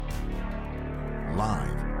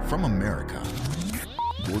Live from America,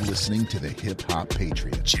 you're listening to the Hip Hop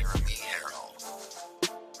Patriot, Jeremy Harrell.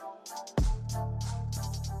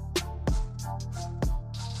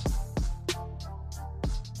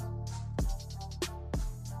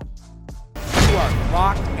 You are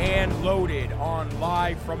locked and loaded on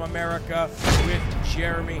Live from America with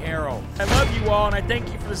Jeremy Harrell. I love you all, and I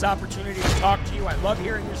thank you for this opportunity to talk to you. I love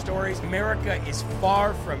hearing your stories. America is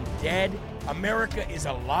far from dead. America is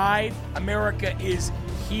alive. America is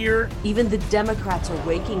here. Even the Democrats are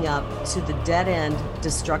waking up to the dead-end,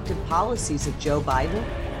 destructive policies of Joe Biden.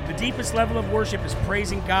 The deepest level of worship is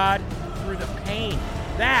praising God through the pain.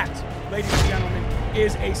 That, ladies and gentlemen,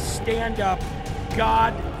 is a stand-up,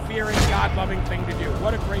 God-fearing, God-loving thing to do.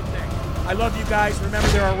 What a great thing. I love you guys. Remember,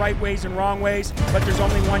 there are right ways and wrong ways, but there's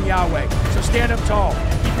only one Yahweh. So stand up tall.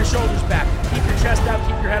 Keep your shoulders back. Keep your chest out.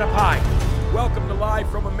 Keep your head up high. Welcome to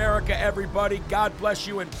Live from America, everybody. God bless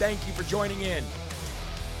you, and thank you for joining in.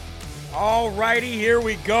 All righty, here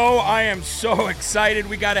we go. I am so excited.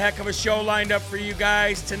 We got a heck of a show lined up for you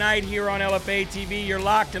guys tonight here on LFA TV. You're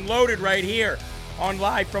locked and loaded right here on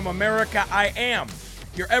Live from America. I am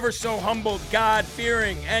your ever so humbled,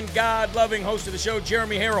 God-fearing, and God-loving host of the show,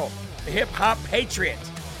 Jeremy Harrell, the hip-hop patriot,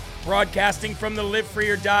 broadcasting from the Live Free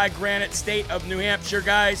or Die Granite State of New Hampshire,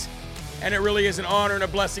 guys. And it really is an honor and a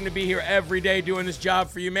blessing to be here every day doing this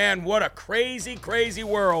job for you, man. What a crazy, crazy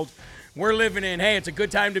world we're living in. Hey, it's a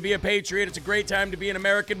good time to be a patriot. It's a great time to be an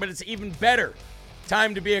American, but it's even better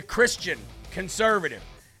time to be a Christian conservative,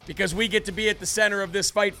 because we get to be at the center of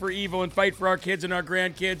this fight for evil and fight for our kids and our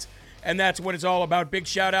grandkids, and that's what it's all about. Big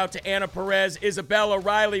shout out to Anna Perez, Isabella,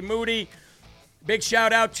 Riley, Moody. Big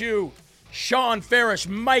shout out to Sean Farish,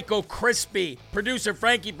 Michael Crispy, producer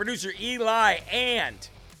Frankie, producer Eli, and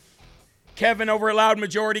Kevin over at Loud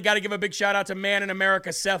Majority. Got to give a big shout out to Man in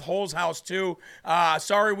America, Seth Holzhouse, too.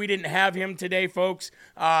 Sorry we didn't have him today, folks.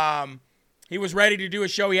 He was ready to do a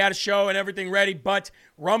show. He had a show and everything ready, but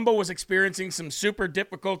Rumble was experiencing some super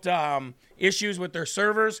difficult issues with their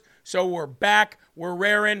servers. So we're back. We're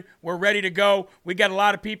raring. We're ready to go. We got a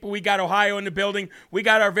lot of people. We got Ohio in the building. We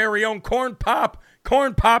got our very own Corn Pop.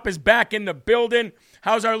 Corn Pop is back in the building.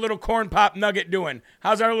 How's our little Corn Pop nugget doing?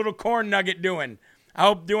 How's our little corn nugget doing? I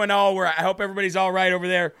hope everybody's all right over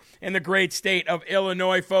there in the great state of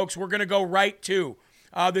Illinois, folks. We're going to go right to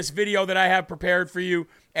this video that I have prepared for you,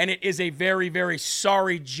 and it is a very, very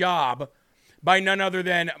sorry job by none other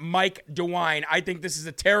than Mike Dewine. I think this is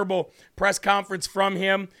a terrible press conference from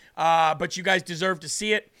him, but you guys deserve to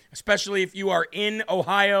see it, especially if you are in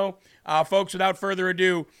Ohio. Folks, without further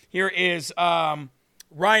ado, here is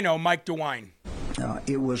Rhino Mike Dewine.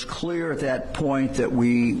 It was clear at that point that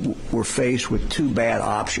we were faced with two bad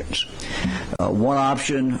options. One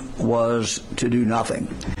option was to do nothing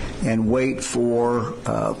and wait for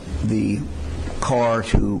the car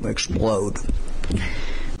to explode.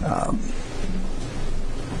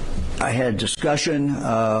 I had discussion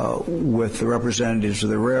with the representatives of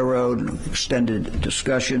the railroad, an extended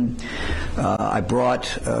discussion. I brought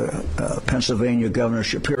Pennsylvania Governor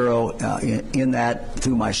Shapiro in that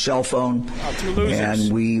through my cell phone,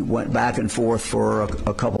 and we went back and forth for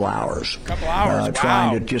a couple hours. Wow.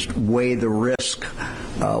 Trying to just weigh the risk,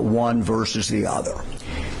 one versus the other.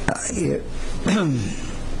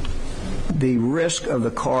 The risk of the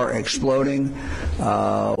car exploding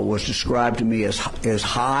was described to me as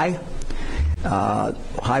high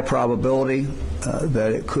probability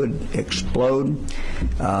that it could explode.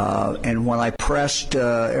 And when I pressed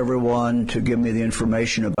everyone to give me the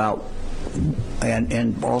information about,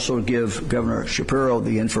 and also give Governor Shapiro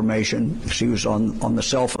the information, she was on the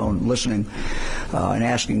cell phone listening and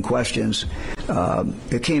asking questions,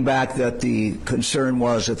 it came back that the concern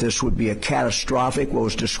was that this would be a catastrophic, what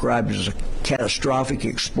was described as a catastrophic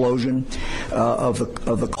explosion of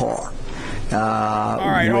the car. All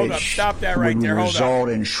right, hold up. Stop that right there. Hold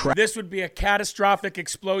up. This would be a catastrophic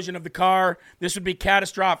explosion of the car. This would be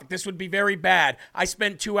catastrophic. This would be very bad. I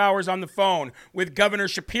spent 2 hours on the phone with Governor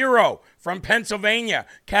Shapiro from Pennsylvania.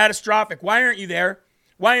 Catastrophic. Why aren't you there?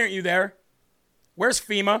 Why aren't you there? Where's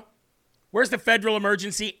FEMA? Where's the Federal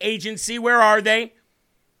Emergency Agency? Where are they?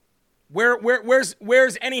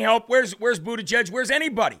 Where's any help? Where's Buttigieg? Where's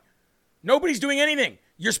anybody? Nobody's doing anything.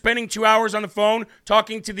 You're spending 2 hours on the phone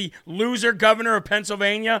talking to the loser governor of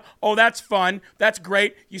Pennsylvania. Oh, that's fun. That's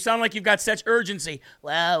great. You sound like you've got such urgency.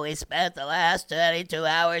 Well, we spent the last 22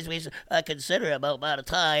 hours, a considerable amount of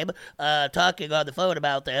time, talking on the phone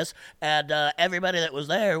about this, and everybody that was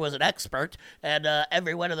there was an expert, and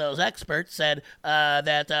every one of those experts said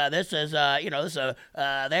that this is, this is a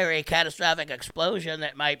very catastrophic explosion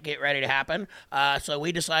that might get ready to happen. So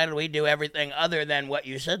we decided we'd do everything other than what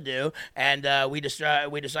you should do, and we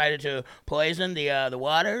decided to poison the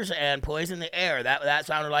waters and poison the air. That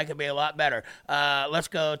sounded like it'd be a lot better. Let's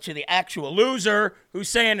go to the actual loser who's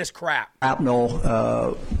saying this crap.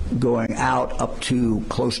 Shrapnel going out up to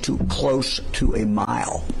close to a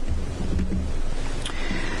mile.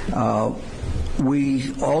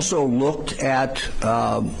 We also looked at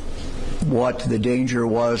what the danger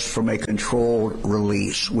was from a controlled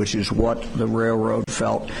release, which is what the railroad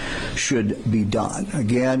felt should be done.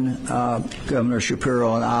 Again, Governor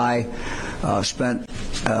Shapiro and I spent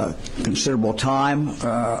considerable time,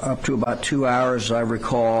 up to about 2 hours, I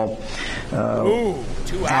recall, 2 hours.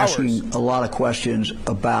 Asking a lot of questions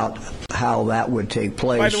about how that would take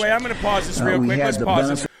place. By the way, I'm going to pause this real quick. Let's pause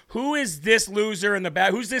this. Who is this loser in the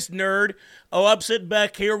back? Who's this nerd? Oh, I'm sitting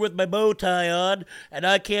back here with my bow tie on, and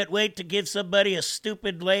I can't wait to give somebody a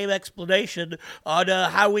stupid, lame explanation on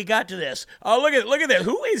how we got to this. Oh, look at this.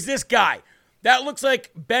 Who is this guy? That looks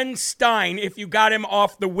like Ben Stein if you got him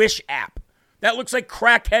off the Wish app. That looks like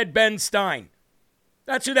crackhead Ben Stein.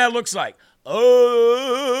 That's who that looks like.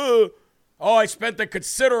 Oh, I spent a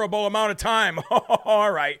considerable amount of time.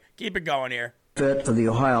 All right, keep it going here. Of the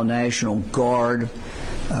Ohio National Guard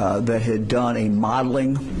that had done a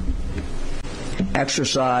modeling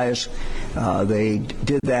exercise. They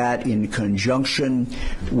did that in conjunction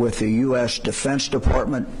with the U.S. Defense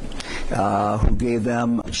Department, who gave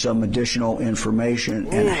them some additional information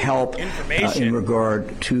and help in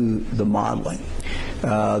regard to the modeling.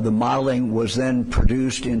 The modeling was then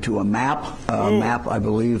produced into a map, I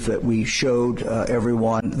believe, that we showed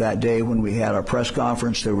everyone that day when we had our press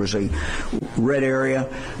conference. There was a red area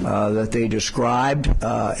that they described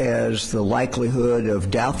as the likelihood of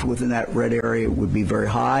death within that red area would be very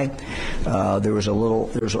high. There's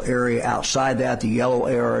an area outside that, the yellow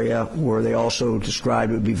area, where they also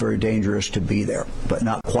described it would be very dangerous to be there, but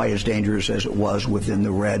not quite as dangerous as it was within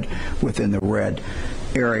the red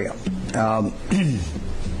area.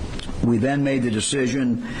 We then made the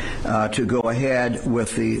decision to go ahead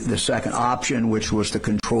with the second option, which was the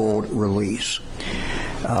controlled release.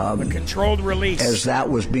 The controlled release. As that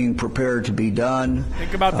was being prepared to be done,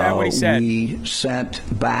 think about that. What he said. We sent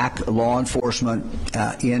back law enforcement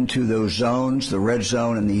into those zones, the red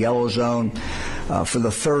zone and the yellow zone, for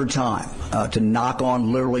the third time to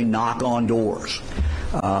literally knock on doors.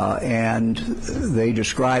 And they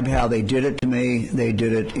described how they did it to me. They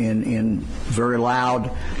did it in very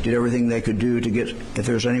loud, did everything they could do to get, if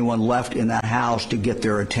there's anyone left in that house, to get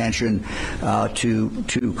their attention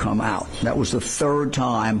to come out. That was the third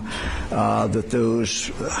time that those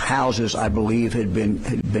houses, I believe, had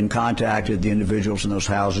been contacted. The individuals in those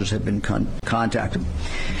houses had been contacted.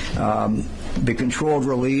 The controlled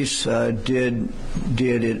release did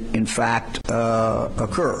in fact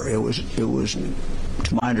occur. It was,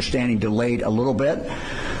 to my understanding, delayed a little bit.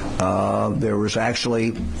 There was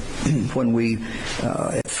actually, when we,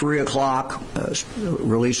 at 3 o'clock,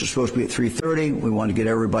 release was supposed to be at 3:30. We wanted to get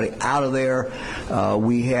everybody out of there.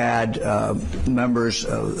 We had members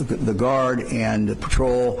of the Guard and the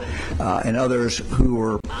patrol and others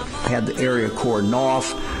who had the area cordoned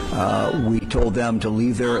off. We told them to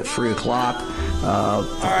leave there at 3 o'clock. All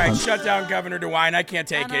right, shut down Governor DeWine. I can't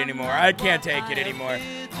take it anymore.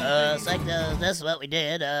 This is what we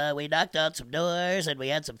did. We knocked on some doors, and we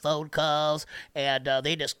had some phone calls, and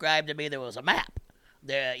they described to me there was a map.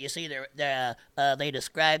 They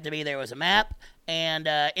described to me there was a map, and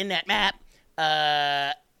in that map,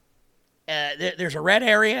 there's a red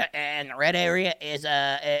area, and the red area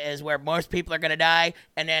is where most people are going to die,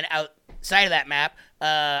 and then outside of that map,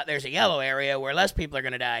 there's a yellow area where less people are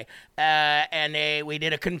going to die. And we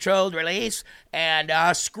did a controlled release and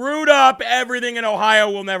screwed up everything in Ohio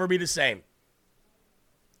will never be the same.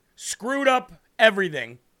 Screwed up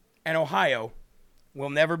everything, and Ohio will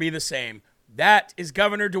never be the same. That is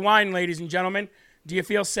Governor DeWine, ladies and gentlemen. Do you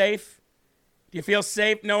feel safe? Do you feel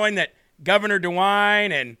safe knowing that Governor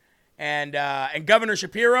DeWine and Governor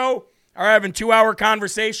Shapiro are having 2-hour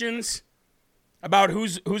conversations about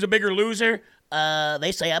who's a bigger loser?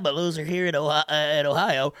 They say I'm a loser here in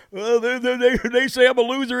Ohio. Well, they say I'm a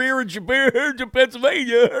loser here in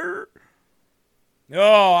Pennsylvania.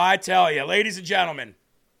 Oh, I tell you, ladies and gentlemen,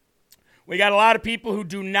 we got a lot of people who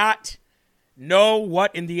do not know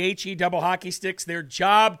what in the HE double hockey sticks their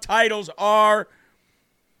job titles are,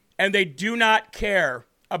 and they do not care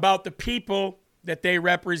about the people that they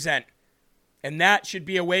represent. And that should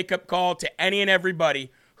be a wake-up call to any and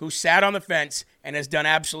everybody who sat on the fence and has done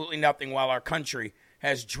absolutely nothing while our country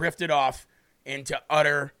has drifted off into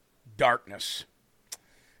utter darkness.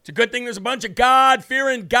 It's a good thing there's a bunch of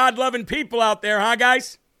God-fearing, God-loving people out there, huh,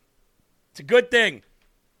 guys? It's a good thing.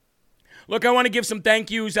 Look, I want to give some thank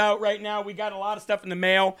yous out right now. We got a lot of stuff in the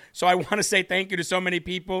mail, so I want to say thank you to so many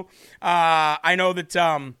people. I know that,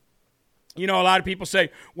 a lot of people say,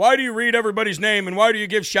 why do you read everybody's name and why do you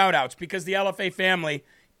give shout-outs? Because the LFA family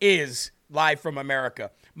is live from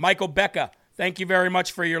America. Michael Becca, thank you very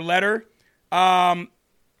much for your letter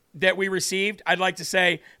that we received. I'd like to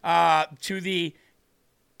say to the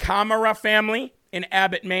Camara family in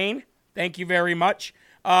Abbott, Maine, thank you very much.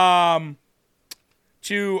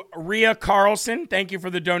 To Rhea Carlson, thank you for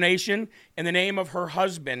the donation in the name of her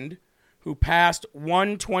husband who passed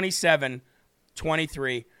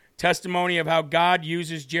 1/27/23. Testimony of how God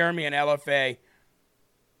uses Jeremy and LFA.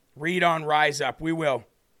 Read on Rise Up. We will.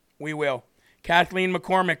 Kathleen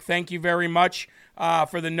McCormick, thank you very much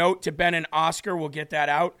for the note to Ben and Oscar. We'll get that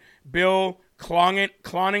out. Bill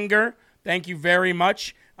Cloninger, thank you very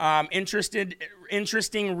much.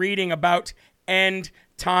 Interesting reading about end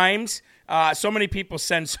times. So many people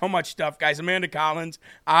send so much stuff, guys. Amanda Collins,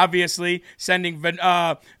 obviously, sending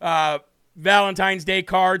Valentine's Day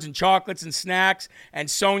cards and chocolates and snacks. And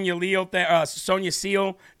Sonia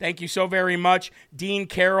Seal, thank you so very much. Dean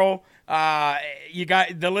Carroll, you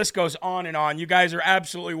guys, the list goes on and on. You guys are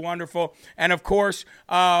absolutely wonderful. And, of course,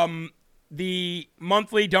 the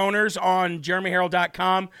monthly donors on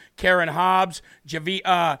JeremyHerald.com, Karen Hobbs,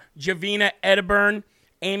 Javina Edburn,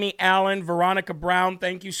 Amy Allen, Veronica Brown,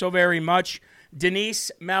 thank you so very much.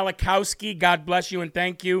 Denise Malakowski, God bless you and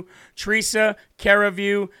thank you. Teresa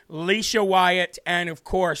Caraview, Leisha Wyatt, and of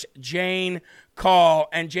course, Jane Call.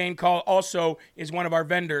 And Jane Call also is one of our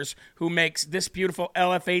vendors who makes this beautiful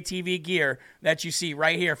LFA TV gear that you see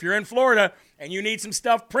right here. If you're in Florida and you need some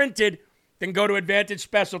stuff printed, then go to Advantage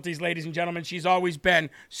Specialties, ladies and gentlemen. She's always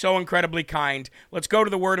been so incredibly kind. Let's go to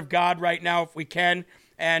the Word of God right now if we can.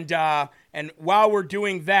 And while we're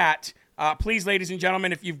doing that, please, ladies and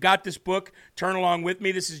gentlemen, if you've got this book, turn along with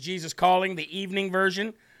me. This is Jesus Calling, the evening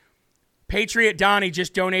version. Patriot Donnie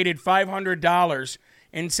just donated $500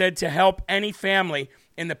 and said to help any family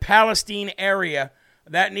in the Palestine area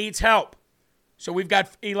that needs help. So we've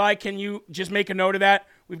got, Eli, can you just make a note of that?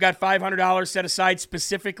 We've got $500 set aside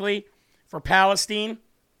specifically for Palestine,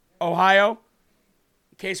 Ohio,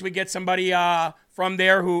 in case we get somebody from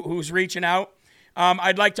there who's reaching out.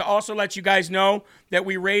 I'd like to also let you guys know that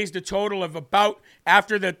we raised a total of about,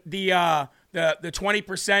 after the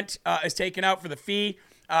 20% is taken out for the fee,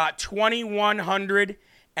 $2,160.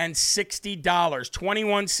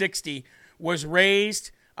 $2,160 was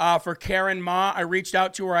raised for Karen Ma. I reached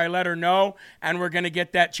out to her, I let her know, and we're going to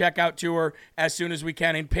get that check out to her as soon as we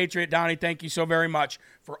can. And Patriot Donnie, thank you so very much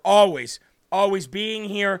for always being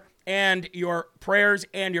here and your prayers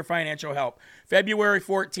and your financial help. February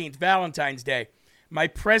 14th, Valentine's Day. My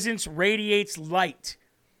presence radiates light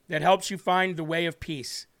that helps you find the way of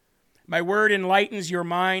peace. My word enlightens your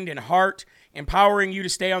mind and heart, empowering you to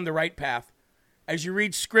stay on the right path. As you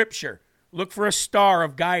read Scripture, look for a star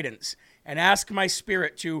of guidance and ask my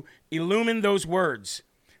Spirit to illumine those words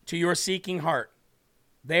to your seeking heart.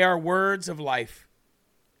 They are words of life.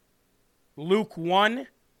 Luke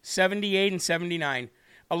 1:78 and 79.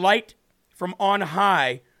 A light from on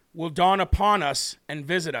high will dawn upon us and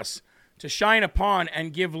visit us, to shine upon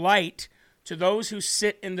and give light to those who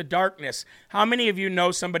sit in the darkness. How many of you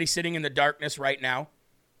know somebody sitting in the darkness right now?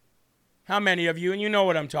 How many of you? And you know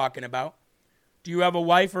what I'm talking about. Do you have a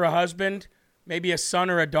wife or a husband? Maybe a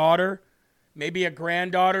son or a daughter? Maybe a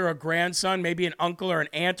granddaughter or a grandson? Maybe an uncle or an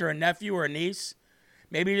aunt or a nephew or a niece?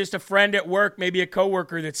 Maybe just a friend at work? Maybe a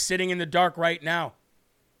coworker that's sitting in the dark right now,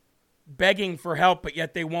 begging for help, but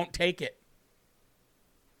yet they won't take it.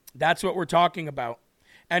 That's what we're talking about.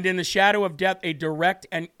 And in the shadow of death, to direct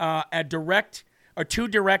and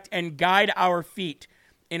guide our feet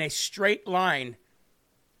in a straight line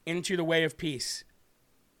into the way of peace.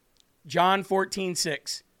 John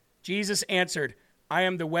 14:6. Jesus answered, I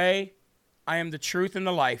am the way, I am the truth and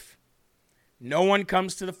the life. No one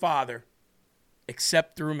comes to the Father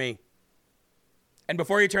except through me. And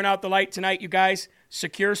before you turn out the light tonight, you guys,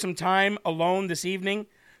 secure some time alone this evening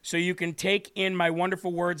so you can take in my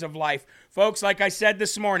wonderful words of life. Folks, like I said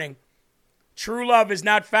this morning, true love is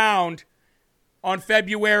not found on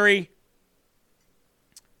February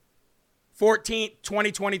 14th,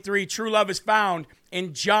 2023. True love is found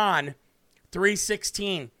in John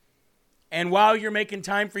 316. And while you're making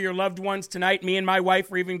time for your loved ones tonight, me and my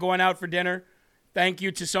wife are even going out for dinner. Thank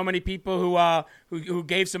you to so many people who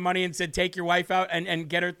gave some money and said, take your wife out and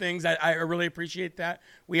get her things. I really appreciate that.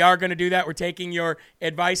 We are going to do that. We're taking your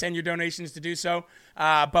advice and your donations to do so.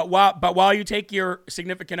 But while you take your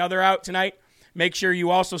significant other out tonight, make sure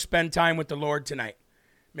you also spend time with the Lord tonight.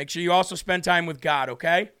 Make sure you also spend time with God,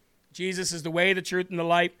 okay? Jesus is the way, the truth, and the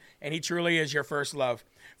life, and he truly is your first love.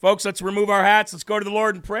 Folks, let's remove our hats. Let's go to the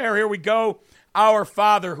Lord in prayer. Here we go. Our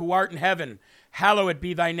Father who art in heaven, hallowed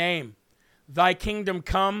be thy name. Thy kingdom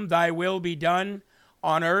come, thy will be done,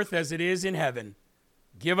 on earth as it is in heaven.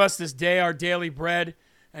 Give us this day our daily bread,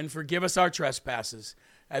 and forgive us our trespasses,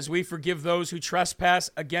 as we forgive those who trespass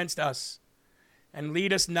against us. And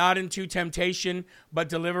lead us not into temptation, but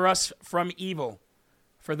deliver us from evil.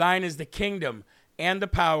 For thine is the kingdom, and the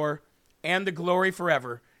power, and the glory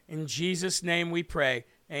forever. In Jesus' name we pray.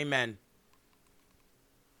 Amen.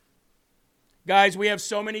 Guys, we have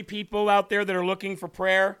so many people out there that are looking for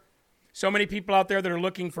prayer. So many people out there that are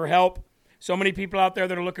looking for help. So many people out there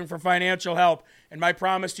that are looking for financial help. And my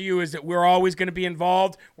promise to you is that we're always going to be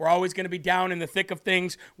involved. We're always going to be down in the thick of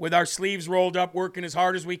things with our sleeves rolled up, working as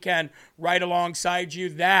hard as we can right alongside you.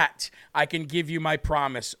 That I can give you my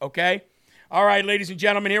promise, okay? All right, ladies and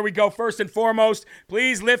gentlemen, here we go. First and foremost,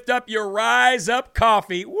 please lift up your Rise Up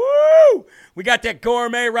coffee. Woo! We got that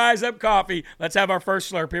gourmet Rise Up coffee. Let's have our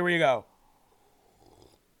first slurp. Here we go.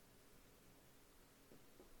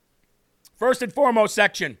 First and foremost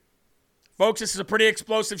section. Folks, this is a pretty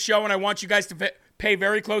explosive show, and I want you guys to pay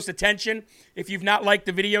very close attention. If you've not liked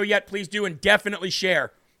the video yet, please do, and definitely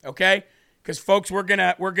share, okay? Because, folks, we're going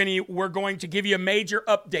to give you a major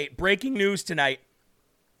update. Breaking news tonight.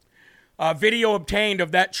 Video obtained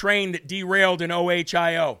of that train that derailed in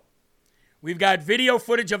OHIO. We've got video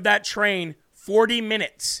footage of that train, 40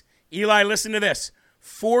 minutes. Eli, listen to this.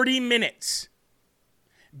 40 minutes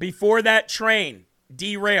before that train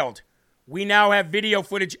derailed. We now have video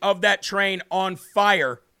footage of that train on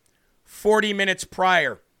fire 40 minutes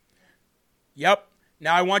prior. Yep.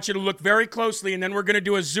 Now I want you to look very closely, and then we're going to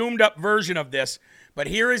do a zoomed up version of this. But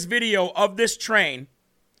here is video of this train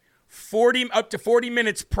up to 40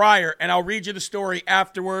 minutes prior, and I'll read you the story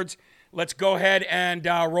afterwards. Let's go ahead and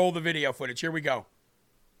roll the video footage. Here we go.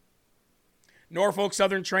 Norfolk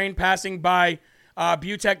Southern train passing by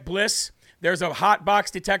Butek Bliss. There's a hot box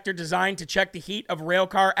detector designed to check the heat of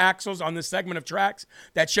railcar axles on this segment of tracks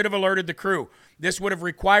that should have alerted the crew. This would have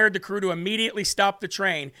required the crew to immediately stop the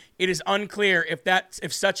train. It is unclear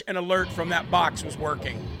if such an alert from that box was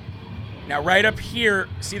working. Now, right up here,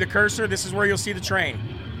 see the cursor? This is where you'll see the train.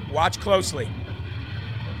 Watch closely.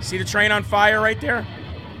 See the train on fire right there?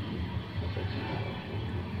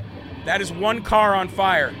 That is one car on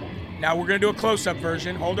fire. Now, we're going to do a close-up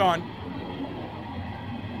version. Hold on.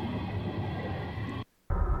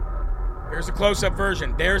 Here's a close-up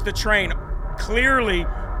version. There's the train, clearly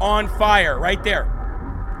on fire right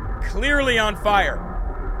there. Clearly on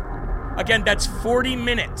fire. Again, that's 40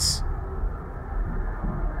 minutes.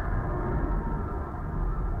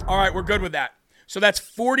 All right, we're good with that. So that's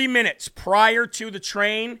 40 minutes prior to the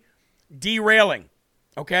train derailing,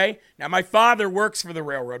 okay? Now, my father works for the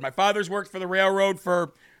railroad. My father's worked for the railroad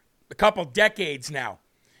for a couple decades now.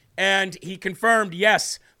 And he confirmed,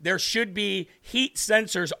 yes, there should be heat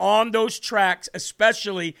sensors on those tracks,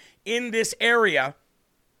 especially in this area,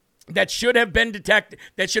 that should have been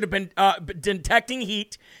detecting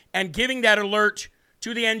heat and giving that alert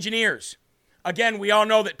to the engineers. Again, we all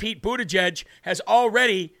know that Pete Buttigieg has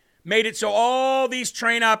already made it so all these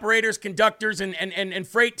train operators, conductors, and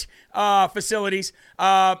freight facilities,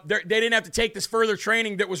 they didn't have to take this further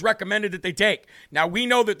training that was recommended that they take. Now, we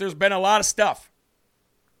know that there's been a lot of stuff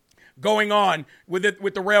going on with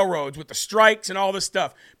the railroads, with the strikes and all this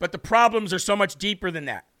stuff. But the problems are so much deeper than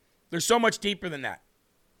that. They're so much deeper than that.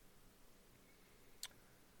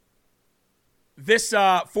 This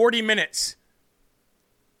 40 minutes,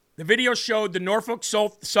 the video showed the Norfolk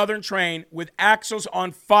Southern train with axles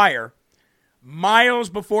on fire miles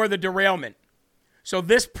before the derailment. So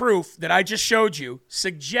this proof that I just showed you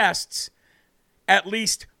suggests at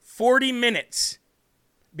least 40 minutes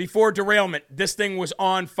before derailment, this thing was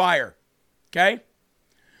on fire, okay?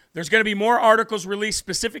 There's going to be more articles released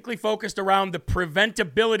specifically focused around the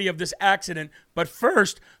preventability of this accident, but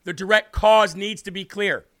first, the direct cause needs to be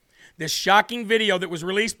clear. This shocking video that was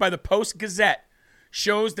released by the Post-Gazette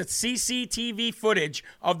shows the CCTV footage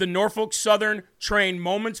of the Norfolk Southern train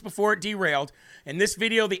moments before it derailed. In this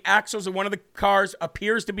video, the axles of one of the cars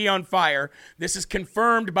appears to be on fire. This is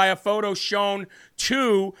confirmed by a photo shown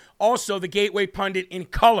to also the Gateway Pundit in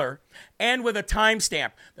color and with a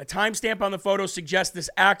timestamp. The timestamp on the photo suggests this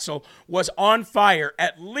axle was on fire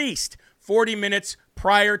at least 40 minutes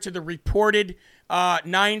prior to the reported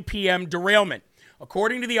 9 p.m. derailment.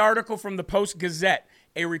 According to the article from the Post-Gazette,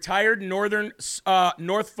 a retired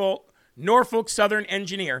Norfolk Southern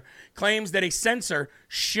engineer claims that a sensor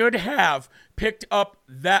should have picked up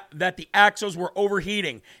that the axles were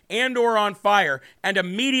overheating and or on fire and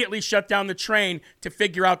immediately shut down the train to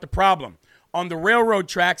figure out the problem. On the railroad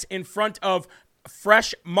tracks in front of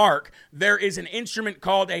Fresh Mark, there is an instrument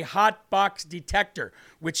called a hot box detector,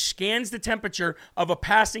 which scans the temperature of the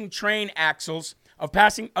passing train axles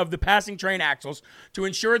to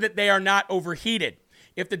ensure that they are not overheated.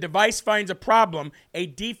 If the device finds a problem, a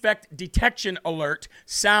defect detection alert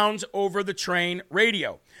sounds over the train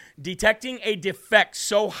radio. Detecting a defect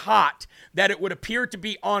so hot that it would appear to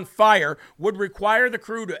be on fire would require the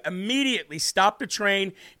crew to immediately stop the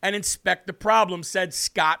train and inspect the problem, said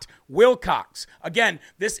Scott Wilcox. Again,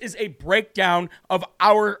 this is a breakdown of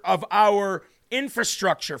our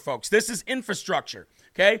infrastructure, folks. This is infrastructure.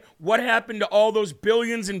 Okay, what happened to all those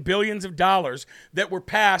billions and billions of dollars that were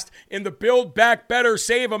passed in the Build Back Better,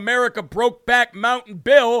 Save America, Brokeback Mountain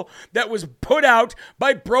bill that was put out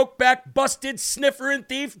by brokeback, busted, sniffer, and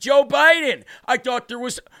thief Joe Biden? I thought there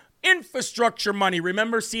was infrastructure money.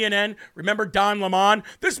 Remember CNN? Remember Don Lemon?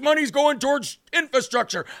 This money's going towards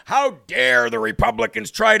infrastructure. How dare the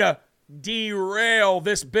Republicans try to derail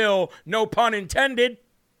this bill? No pun intended.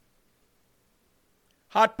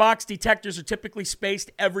 Hot box detectors are typically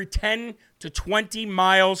spaced every 10 to 20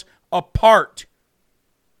 miles apart,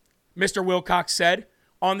 Mr. Wilcox said.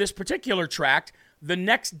 On this particular tract, the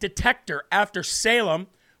next detector after Salem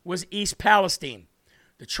was East Palestine.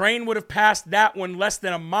 The train would have passed that one less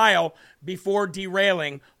than a mile before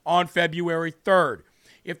derailing on February 3rd.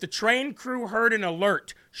 If the train crew heard an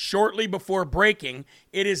alert shortly before braking,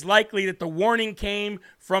 it is likely that the warning came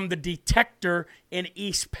from the detector in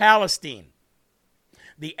East Palestine.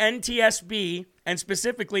 The NTSB, and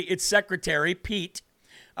specifically its secretary, Pete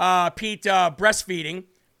Breastfeedage,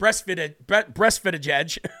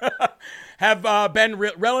 have been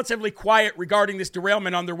relatively quiet regarding this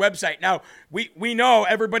derailment on their website. Now, we know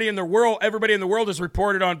everybody in the world has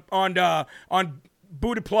reported on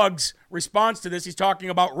Buddha Plug's response to this. He's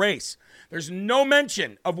talking about race. There's no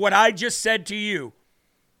mention of what I just said to you.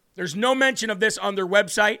 There's no mention of this on their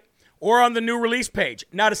website or on the new release page.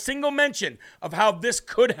 Not a single mention of how this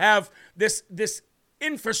could have, this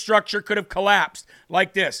infrastructure could have collapsed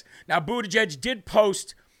like this. Now, Buttigieg did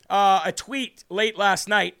post a tweet late last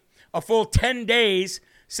night, a full 10 days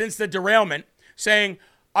since the derailment, saying,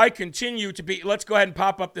 I continue to be, let's go ahead and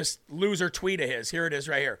pop up this loser tweet of his. Here it is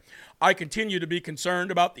right here. I continue to be concerned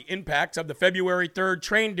about the impacts of the February 3rd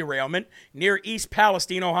train derailment near East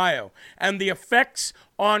Palestine, Ohio, and the effects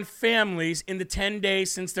on families in the 10 days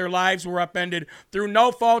since their lives were upended through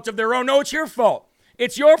no fault of their own. No, it's your fault.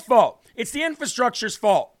 It's your fault. It's the infrastructure's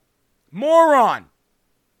fault. Moron.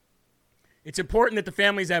 It's important that the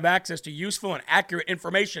families have access to useful and accurate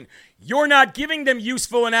information. You're not giving them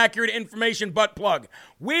useful and accurate information, butt plug.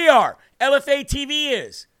 We are. LFA TV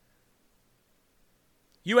is.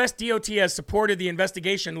 U.S. DOT has supported the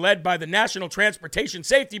investigation led by the National Transportation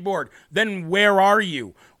Safety Board. Then where are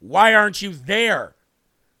you? Why aren't you there?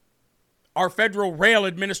 Our Federal Rail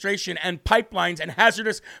Administration and pipelines and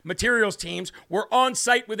hazardous materials teams were on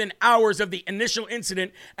site within hours of the initial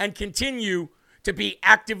incident and continue to be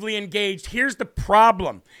actively engaged. Here's the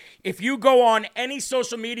problem. If you go on any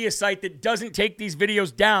social media site that doesn't take these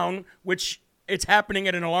videos down, which it's happening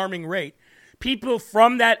at an alarming rate, people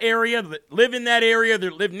from that area, that live in that area,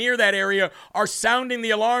 that live near that area, are sounding the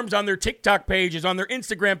alarms on their TikTok pages, on their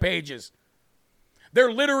Instagram pages.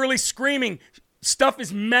 They're literally screaming, stuff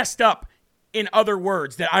is messed up, in other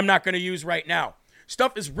words that I'm not going to use right now.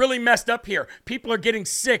 Stuff is really messed up here. People are getting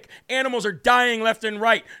sick. Animals are dying left and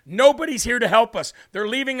right. Nobody's here to help us. They're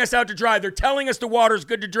leaving us out to dry. They're telling us the water's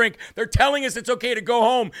good to drink. They're telling us it's okay to go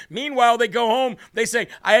home. Meanwhile, they go home. They say,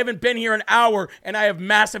 I haven't been here an hour and I have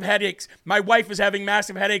massive headaches. My wife is having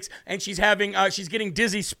massive headaches and she's getting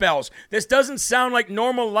dizzy spells. This doesn't sound like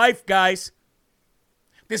normal life, guys.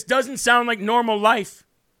 This doesn't sound like normal life.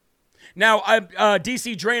 Now,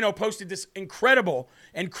 DC Drano posted this incredible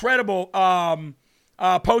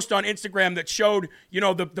post on Instagram that showed,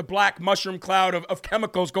 the black mushroom cloud of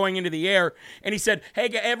chemicals going into the air. And he said, hey,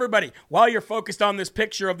 everybody, while you're focused on this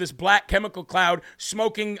picture of this black chemical cloud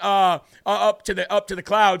smoking up to the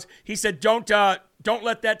clouds, he said, don't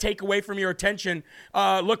let that take away from your attention.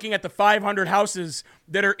 Looking at the 500 houses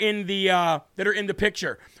that are in the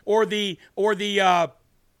picture, or the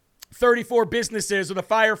 34 businesses, or the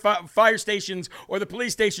fire stations, or the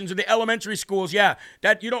police stations, or the elementary schools. Yeah,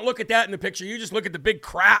 that you don't look at that in the picture. You just look at the big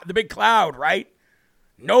cloud, right?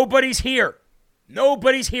 Nobody's here.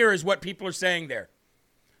 Nobody's here is what people are saying there.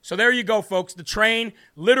 So there you go, folks. The train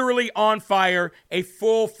literally on fire, a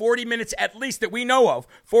full 40 minutes at least that we know of,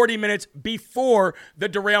 40 minutes before the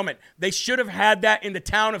derailment. They should have had that in the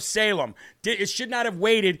town of Salem. It should not have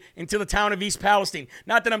waited until the town of East Palestine.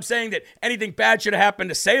 Not that I'm saying that anything bad should have happened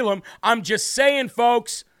to Salem. I'm just saying,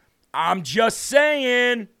 folks. I'm just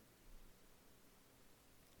saying.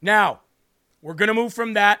 Now, we're going to move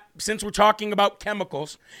from that, since we're talking about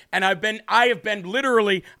chemicals. And I have been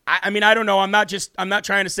literally, I don't know. I'm not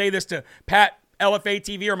trying to say this to pat LFA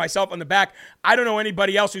TV or myself on the back. I don't know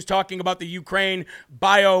anybody else who's talking about the Ukraine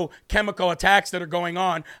biochemical attacks that are going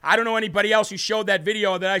on. I don't know anybody else who showed that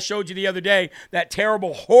video that I showed you the other day, that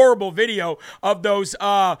terrible, horrible video of those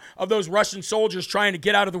Russian soldiers trying to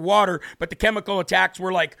get out of the water, but the chemical attacks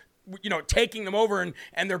were like, taking them over,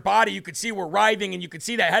 and their body, you could see, were writhing, and you could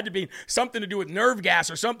see that had to be something to do with nerve gas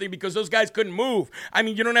or something, because those guys couldn't move. I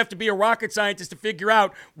mean, you don't have to be a rocket scientist to figure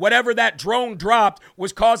out whatever that drone dropped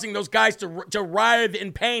was causing those guys to writhe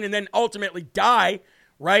in pain and then ultimately die,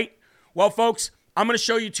 right? Well, folks, I'm going to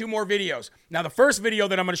show you two more videos. Now, the first video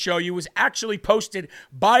that I'm going to show you was actually posted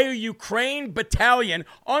by a Ukraine battalion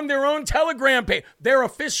on their own Telegram page, their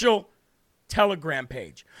official Telegram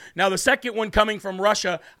page. Now, the second one coming from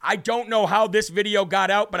Russia, I don't know how this video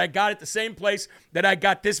got out, but I got it the same place that I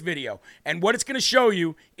got this video. And what it's going to show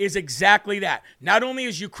you is exactly that. Not only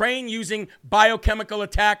is Ukraine using biochemical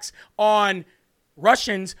attacks on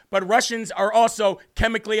Russians, but Russians are also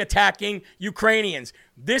chemically attacking Ukrainians.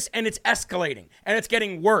 And it's escalating, and it's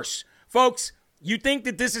getting worse. Folks, you think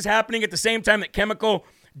that this is happening at the same time that chemical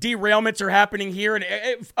derailments are happening here? And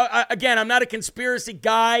again, I'm not a conspiracy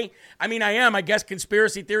guy. I mean, I am. I guess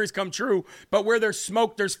conspiracy theories come true. But where there's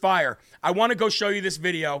smoke, there's fire. I want to go show you this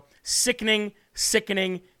video. Sickening,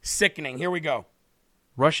 sickening, sickening. Here we go.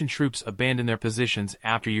 Russian troops abandon their positions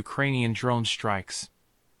after Ukrainian drone strikes.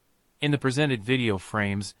 In the presented video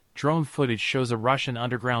frames, drone footage shows a Russian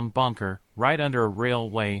underground bunker right under a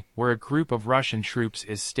railway where a group of Russian troops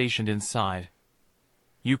is stationed inside.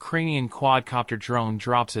 Ukrainian quadcopter drone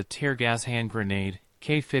drops a tear gas hand grenade,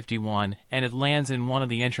 K-51, and it lands in one of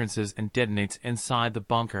the entrances and detonates inside the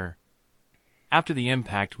bunker. After the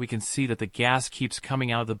impact, we can see that the gas keeps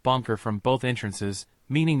coming out of the bunker from both entrances,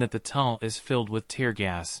 meaning that the tunnel is filled with tear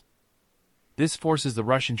gas. This forces the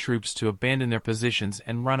Russian troops to abandon their positions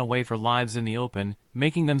and run away for lives in the open,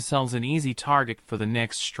 making themselves an easy target for the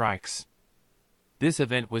next strikes. This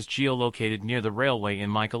event was geolocated near the railway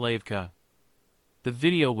in Mykolaiv. The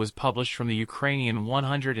video was published from the Ukrainian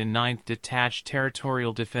 109th Detached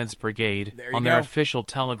Territorial Defense Brigade on their official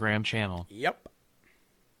Telegram channel. Yep.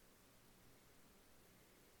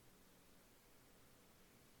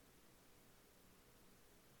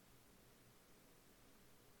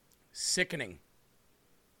 Sickening.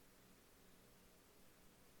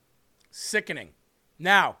 Sickening.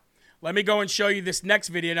 Now, let me go and show you this next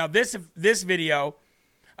video. Now, this video,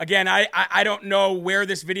 again, I don't know where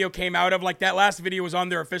this video came out of. Like, that last video was on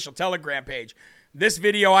their official Telegram page. This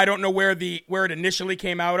video, I don't know where it initially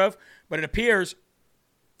came out of, but it appears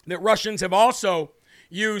that Russians have also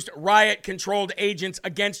used riot-controlled agents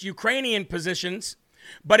against Ukrainian positions.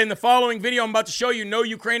 But in the following video I'm about to show you, no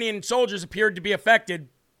Ukrainian soldiers appeared to be affected,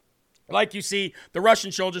 like you see the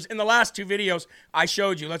Russian soldiers in the last two videos I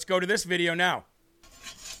showed you. Let's go to this video now.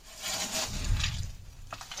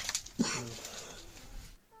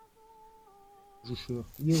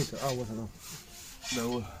 Где это? Вот оно. Да,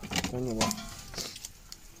 вот. Поняла.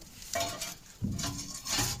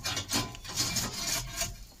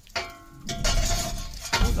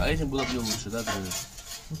 Вот, а этим было бы лучше, да, друзья?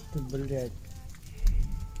 Вот ты, блядь.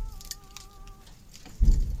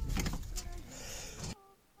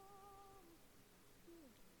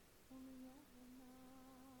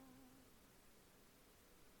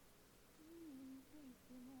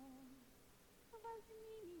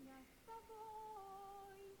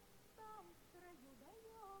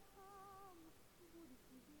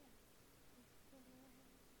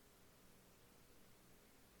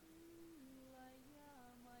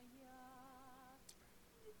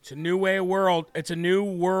 It's a new way of world. It's a new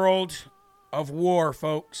world of war,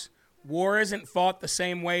 folks. War isn't fought the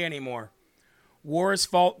same way anymore. War is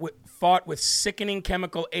fought with sickening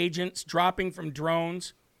chemical agents dropping from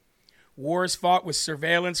drones. War is fought with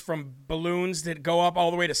surveillance from balloons that go up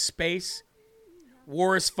all the way to space.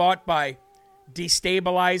 War is fought by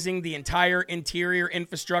destabilizing the entire interior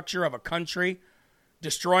infrastructure of a country,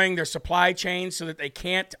 destroying their supply chain so that they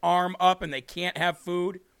can't arm up and they can't have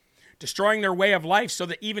food, destroying their way of life so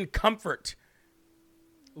that even comfort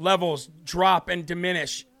levels drop and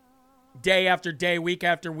diminish day after day, week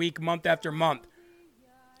after week, month after month.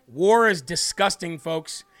 War is disgusting,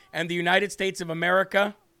 folks, and the United States of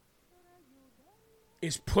America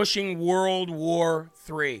is pushing World War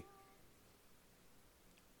III.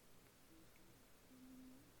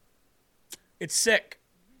 It's sick.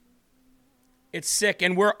 It's sick,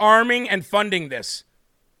 and we're arming and funding this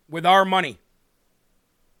with our money.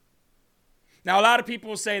 Now, a lot of people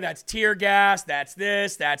will say that's tear gas, that's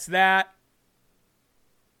this, that's that.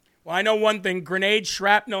 Well, I know one thing. Grenade,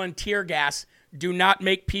 shrapnel, and tear gas do not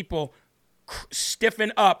make people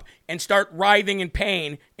stiffen up and start writhing in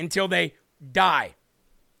pain until they die.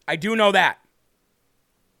 I do know that.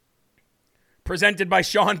 Presented by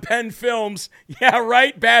Sean Penn Films. Yeah,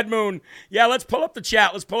 right, Bad Moon. Yeah, let's pull up the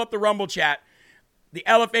chat. Let's pull up the Rumble chat. The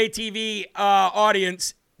LFA TV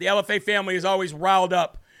audience, the LFA family is always riled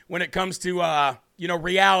up when it comes to,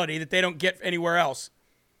 reality that they don't get anywhere else.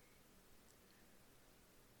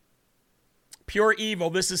 Pure evil.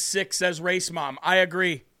 This is sick, says Race Mom. I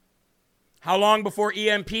agree. How long before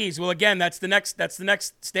EMPs? Well, again, that's the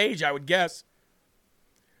next stage, I would guess.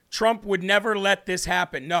 Trump would never let this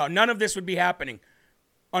happen. No, none of this would be happening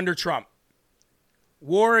under Trump.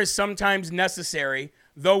 War is sometimes necessary,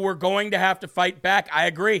 though we're going to have to fight back. I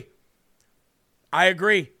agree.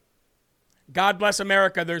 God bless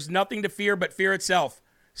America. There's nothing to fear but fear itself.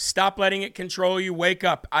 Stop letting it control you. Wake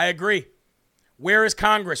up. I agree. Where is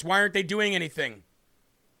Congress? Why aren't they doing anything?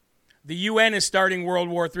 The UN is starting World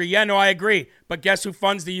War III. Yeah, no, I agree. But guess who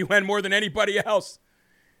funds the UN more than anybody else?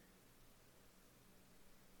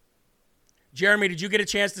 Jeremy, did you get a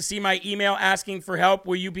chance to see my email asking for help?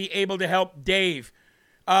 Will you be able to help Dave?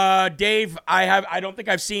 Dave, I don't think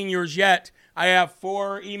I've seen yours yet. I have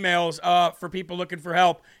 4 emails for people looking for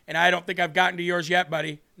help, and I don't think I've gotten to yours yet,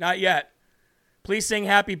 buddy. Not yet. Please sing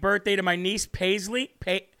happy birthday to my niece, Paisley.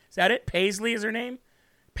 Is that it? Paisley is her name?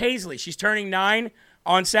 Paisley. She's turning 9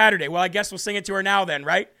 on Saturday. Well, I guess we'll sing it to her now then,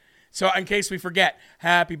 right? So in case we forget,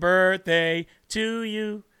 happy birthday to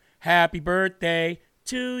you. Happy birthday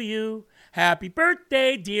to you. Happy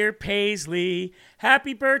birthday, dear Paisley.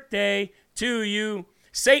 Happy birthday to you.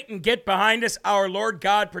 Satan, get behind us. Our Lord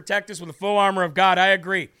God, protect us with the full armor of God. I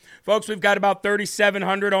agree. Folks, we've got about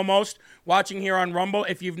 3,700 almost watching here on Rumble.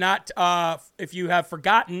 If you've not, if you have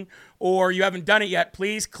forgotten or you haven't done it yet,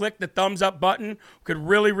 please click the thumbs up button. Could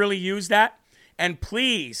really, really use that. And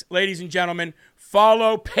please, ladies and gentlemen,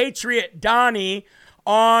 follow Patriot Donnie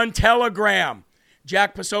on Telegram.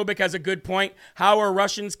 Jack Posobiec has a good point. How are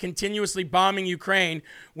Russians continuously bombing Ukraine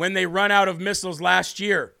when they run out of missiles last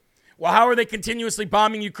year? Well, how are they continuously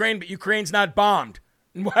bombing Ukraine, but Ukraine's not bombed?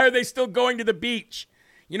 And why are they still going to the beach?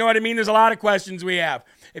 You know what I mean? There's a lot of questions we have.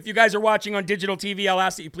 If you guys are watching on digital TV, I'll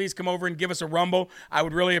ask that you please come over and give us a rumble. I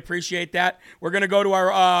would really appreciate that. We're going to go to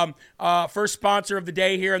our first sponsor of the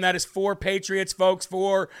day here, and that is 4 Patriots, folks.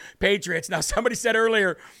 4 Patriots. Now, somebody said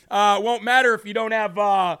earlier, won't matter if you don't have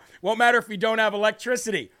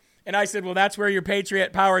electricity. And I said, well, that's where your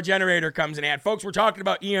Patriot power generator comes in hand. Folks, we're talking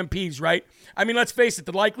about EMPs, right? I mean, let's face it,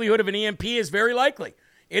 the likelihood of an EMP is very likely.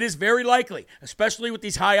 It is very likely, especially with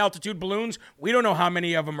these high-altitude balloons. We don't know how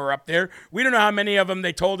many of them are up there. We don't know how many of them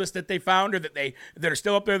they told us that they found or that are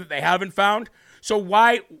still up there that they haven't found. So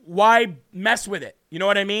why mess with it? You know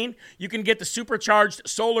what I mean? You can get the supercharged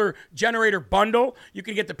solar generator bundle. You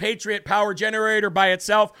can get the Patriot power generator by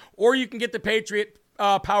itself, or you can get the Patriot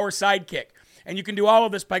power sidekick. And you can do all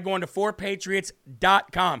of this by going to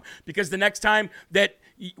 4patriots.com, because the next time that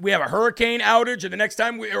we have a hurricane outage, or the next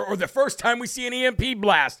time or the first time we see an EMP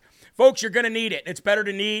blast, folks, you're going to need it. It's better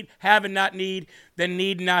to have and not need than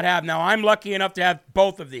need and not have. Now, I'm lucky enough to have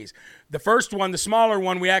both of these. The first one, the smaller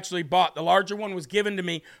one, we actually bought. The larger one was given to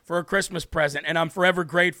me for a Christmas present, and I'm forever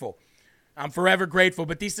grateful.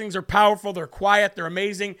 But these things are powerful, they're quiet, they're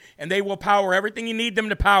amazing, and they will power everything you need them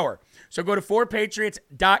to power. So go to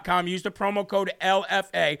 4patriots.com, use the promo code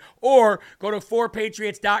LFA, or go to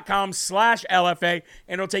 4patriots.com/LFA,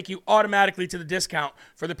 and it'll take you automatically to the discount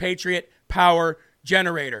for the Patriot Power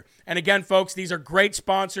generator. And again, folks, these are great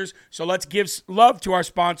sponsors, so let's give love to our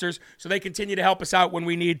sponsors so they continue to help us out when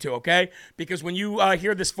we need to, okay? Because when you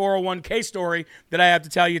hear this 401k story that I have to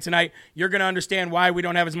tell you tonight, you're going to understand why we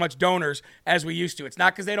don't have as much donors as we used to. It's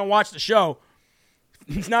not because they don't watch the show.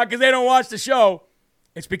 It's not because they don't watch the show.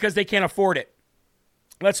 It's because they can't afford it.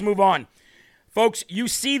 Let's move on. Folks, you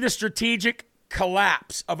see the strategic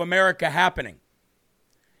collapse of America happening.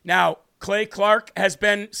 Now, Clay Clark has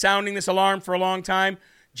been sounding this alarm for a long time.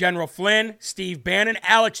 General Flynn, Steve Bannon,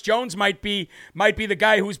 Alex Jones might be the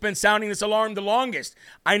guy who's been sounding this alarm the longest.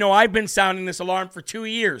 I know I've been sounding this alarm for 2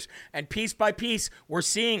 years, and piece by piece, we're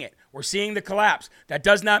seeing it. We're seeing the collapse. That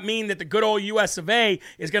does not mean that the good old U.S. of A.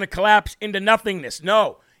 is going to collapse into nothingness.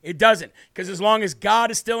 No, it doesn't. Because as long as God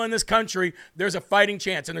is still in this country, there's a fighting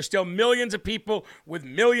chance, and there's still millions of people with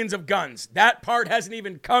millions of guns. That part hasn't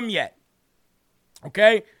even come yet.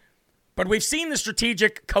 Okay? But we've seen the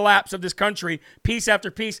strategic collapse of this country piece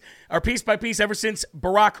after piece, or piece by piece, ever since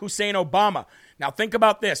Barack Hussein Obama. Now think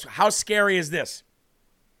about this. How scary is this?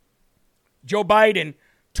 Joe Biden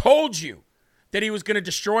told you that he was going to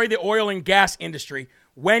destroy the oil and gas industry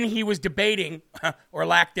when he was debating, or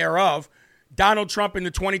lack thereof, Donald Trump in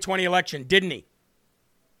the 2020 election, didn't he?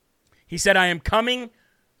 He said, I am coming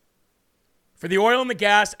for the oil and the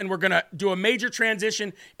gas, and we're going to do a major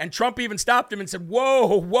transition. And Trump even stopped him and said,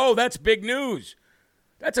 whoa, that's big news.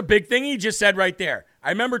 That's a big thing he just said right there. I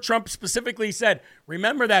remember Trump specifically said,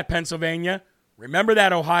 remember that Pennsylvania, remember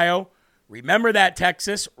that Ohio, remember that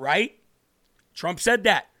Texas, right? Trump said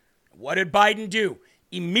that. What did Biden do?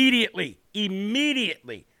 Immediately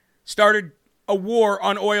started a war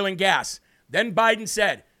on oil and gas. Then Biden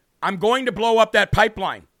said, I'm going to blow up that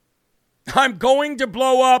pipeline. I'm going to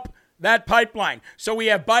blow up that pipeline. So we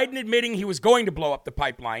have Biden admitting he was going to blow up the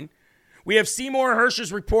pipeline. We have Seymour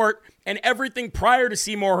Hersh's report and everything prior to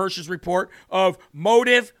Seymour Hersh's report of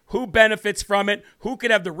motive, who benefits from it, who could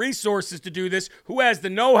have the resources to do this, who has the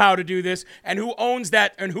know-how to do this, and who owns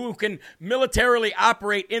that and who can militarily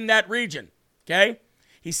operate in that region. Okay?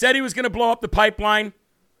 He said he was going to blow up the pipeline,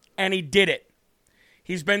 and he did it.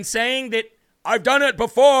 He's been saying that I've done it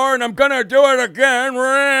before and I'm going to do it again.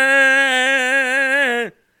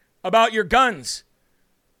 About your guns.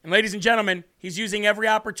 And ladies and gentlemen, he's using every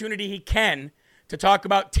opportunity he can to talk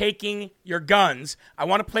about taking your guns. I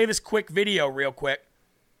want to play this quick video real quick.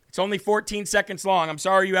 It's only 14 seconds long. I'm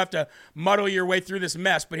sorry you have to muddle your way through this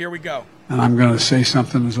mess, but here we go. And I'm going to say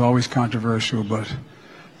something that's always controversial, but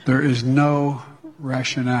there is no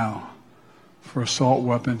rationale for assault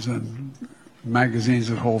weapons and magazines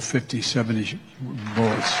that hold 50, 70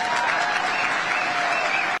 bullets.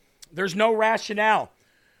 There's no rationale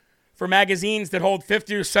for magazines that hold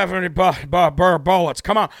 50 or 70 bullets.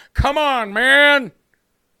 Come on, man.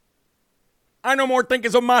 I no more think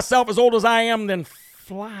of myself as old as I am than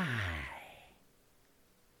fly.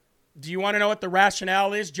 Do you want to know what the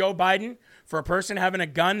rationale is, Joe Biden, for a person having a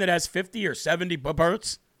gun that has 50 or 70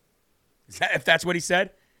 bullets? If that's what he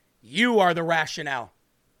said, you are the rationale.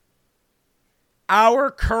 Our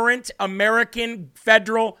current American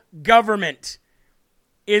federal government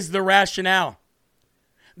is the rationale.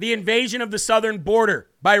 The invasion of the southern border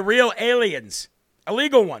by real aliens,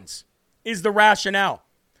 illegal ones, is the rationale.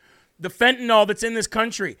 The fentanyl that's in this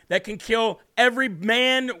country that can kill every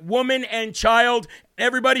man, woman, and child,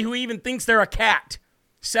 everybody who even thinks they're a cat,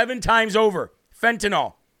 7 times over.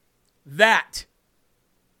 Fentanyl. That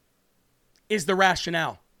is the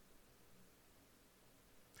rationale.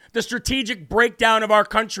 The strategic breakdown of our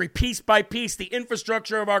country, piece by piece, the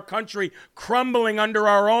infrastructure of our country crumbling under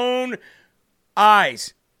our own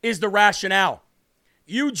eyes, is the rationale.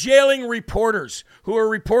 You jailing reporters who are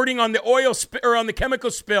reporting on the oil or on the chemical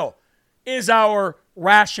spill is our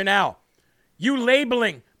rationale. You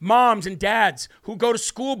labeling moms and dads who go to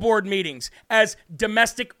school board meetings as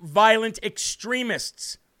domestic violent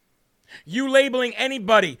extremists. You labeling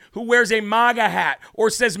anybody who wears a MAGA hat or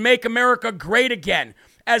says "Make America Great Again"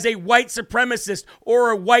 as a white supremacist or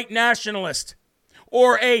a white nationalist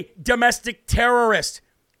or a domestic terrorist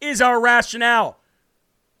is our rationale.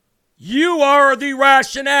 You are the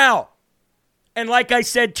rationale. And like I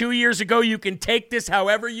said 2 years ago, you can take this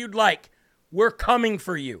however you'd like. We're coming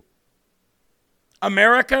for you.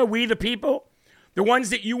 America, we the people, the ones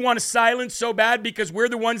that you want to silence so bad because we're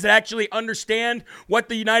the ones that actually understand what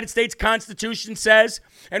the United States Constitution says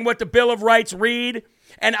and what the Bill of Rights read,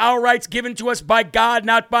 and our rights given to us by God,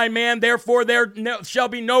 not by man. Therefore, there shall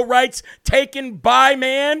be no rights taken by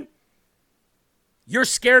man. You're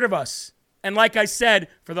scared of us. And like I said,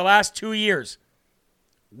 for the last 2 years,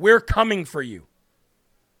 we're coming for you.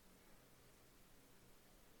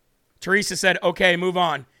 Teresa said, okay, move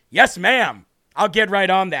on. Yes, ma'am. I'll get right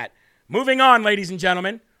on that. Moving on, ladies and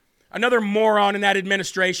gentlemen. Another moron in that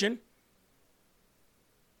administration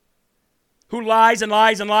who lies and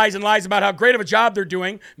lies and lies and lies about how great of a job they're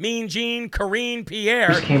doing. Mean Gene, Karine Pierre.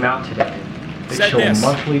 This came out today. They show a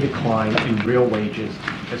monthly decline in real wages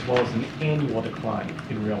as well as an annual decline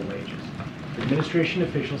in real wages. Administration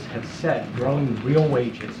officials have said growing real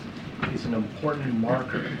wages is an important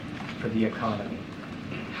marker for the economy.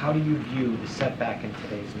 How do you view the setback in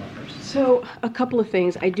today's numbers? So a couple of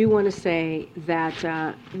things. I do want to say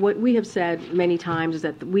that what we have said many times is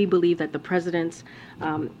that we believe that the president's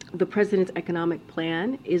economic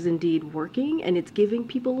plan is indeed working, and it's giving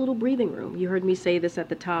people a little breathing room. You heard me say this at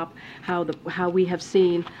the top, how we have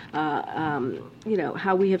seen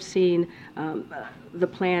the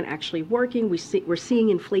plan actually working. We're seeing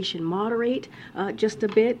inflation moderate just a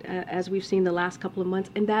bit as we've seen the last couple of months,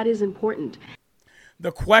 and that is important.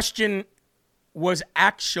 The question was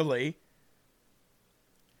actually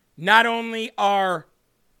not only are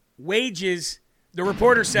wages, the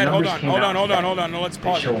reporter said, hold on, let's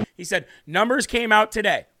pause it. He said, numbers came out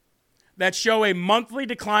today that show a monthly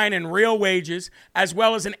decline in real wages as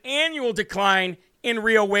well as an annual decline in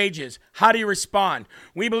real wages. How do you respond?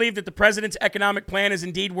 We believe that the president's economic plan is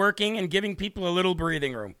indeed working and giving people a little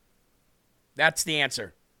breathing room. That's the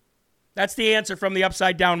answer. That's the answer from the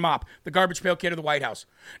upside down mop, the garbage pail kid of the White House.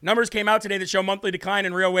 Numbers came out today that show monthly decline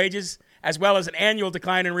in real wages as well as an annual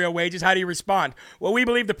decline in real wages. How do you respond? Well, we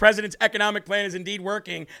believe the president's economic plan is indeed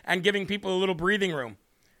working and giving people a little breathing room.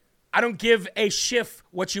 I don't give a shiff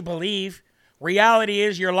what you believe. Reality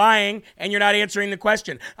is you're lying and you're not answering the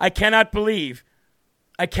question. I cannot believe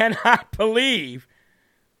that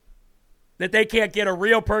they can't get a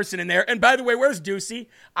real person in there. And by the way, where's Ducey?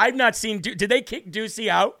 I've not seen, did they kick Ducey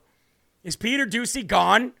out? Is Peter Ducey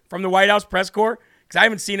gone from the White House press corps? Because I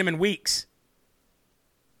haven't seen him in weeks.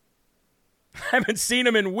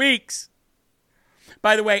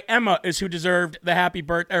 By the way, Emma is who deserved the happy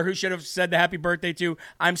birthday, or who should have said the happy birthday to.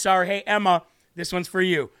 I'm sorry. Hey, Emma, this one's for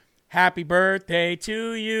you. Happy birthday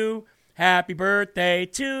to you. Happy birthday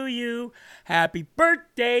to you. Happy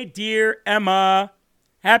birthday, dear Emma.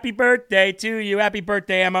 Happy birthday to you. Happy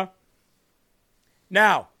birthday, Emma.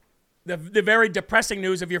 Now, the very depressing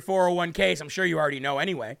news of your 401ks, I'm sure you already know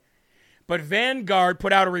anyway, but VanGaurd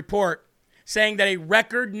put out a report saying that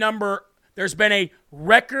there's been a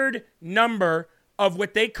record number of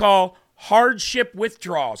what they call hardship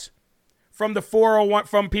withdrawals from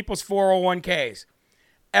people's 401ks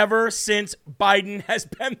ever since Biden has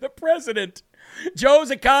been the president. Joe's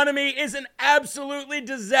economy is an absolutely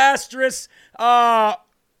disastrous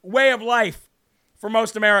way of life for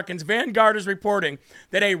most Americans. VanGaurd is reporting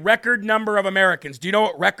that a record number of Americans, do you know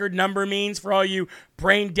what record number means for all you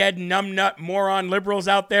brain-dead, numbnut, moron liberals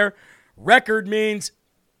out there? Record means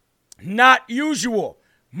not usual,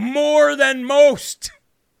 more than most.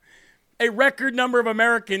 A record number of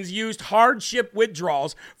Americans used hardship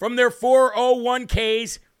withdrawals from their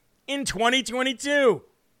 401ks in 2022.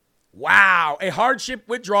 Wow. A hardship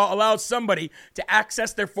withdrawal allows somebody to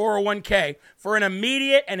access their 401k for an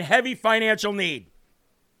immediate and heavy financial need.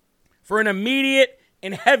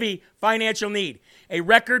 A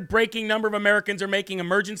record-breaking number of Americans are making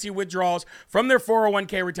emergency withdrawals from their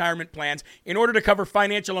 401k retirement plans in order to cover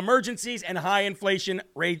financial emergencies and high inflation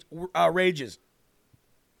rages.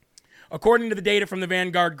 According to the data from the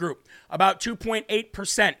VanGaurd Group, about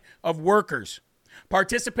 2.8% of workers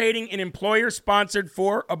participating in employee-sponsored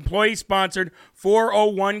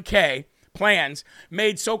 401k plans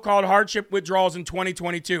made so-called hardship withdrawals in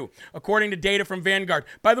 2022, according to data from VanGaurd.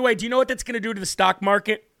 By the way, do you know what that's going to do to the stock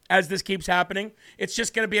market as this keeps happening? It's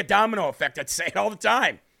just going to be a domino effect. I say it all the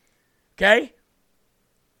time. Okay?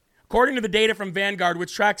 According to the data from VanGaurd,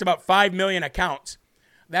 which tracks about 5 million accounts,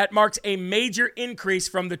 that marks a major increase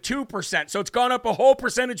from the 2%. So it's gone up a whole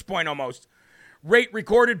percentage point almost. Rate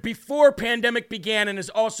recorded before pandemic began and is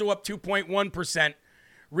also up 2.1%,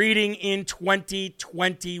 reading in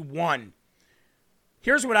 2021.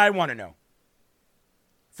 Here's what I want to know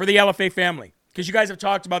for the LFA family, because you guys have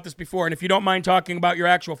talked about this before, and if you don't mind talking about your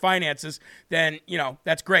actual finances, then,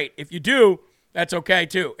 that's great. If you do, that's okay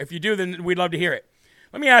too. If you do, then we'd love to hear it.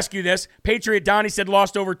 Let me ask you this. Patriot Donnie said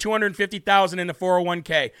lost over $250,000 in the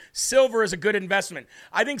 401k. Silver is a good investment.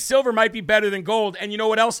 I think silver might be better than gold. And you know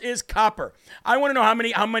what else is? Copper. I want to know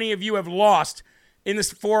how many of you have lost in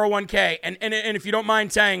this 401k. And if you don't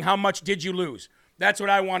mind saying, how much did you lose? That's what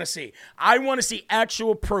I want to see. I want to see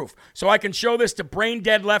actual proof so I can show this to brain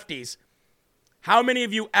dead lefties. How many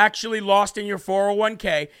of you actually lost in your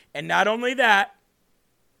 401k? And not only that,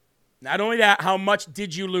 how much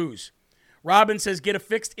did you lose? Robin says, get a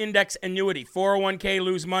fixed index annuity. 401k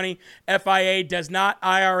lose money. FIA does not.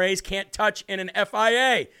 IRAs can't touch in an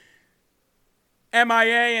FIA.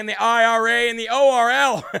 MIA and the IRA and the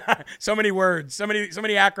ORL. So many words, so many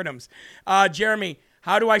acronyms. Jeremy,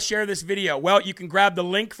 how do I share this video? Well, you can grab the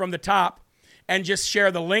link from the top and just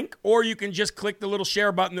share the link, or you can just click the little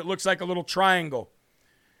share button that looks like a little triangle.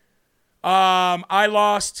 I've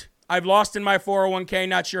lost in my 401k,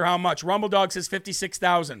 not sure how much. Rumble Dog says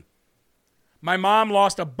 56,000. My mom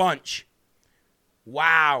lost a bunch.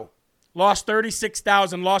 Wow. Lost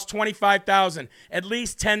 36,000, lost 25,000, at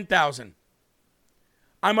least 10,000.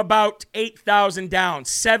 I'm about 8,000 down.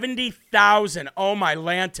 70,000. Oh, my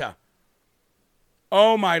Lanta.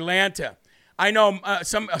 Oh, my Lanta. I know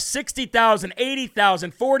some 60,000,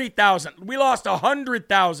 80,000, 40,000. We lost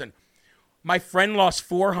 100,000. My friend lost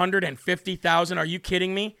 450,000. Are you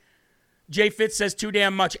kidding me? Jay Fitz says too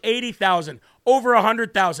damn much. 80,000. Over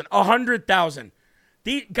 100,000. 100,000.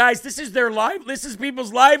 Guys, this is this is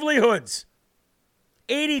people's livelihoods.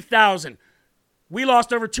 80,000. We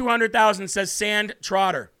lost over 200,000, says Sand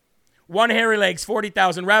Trotter. One Hairy Legs,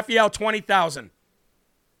 40,000. Raphael, 20,000.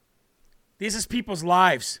 This is people's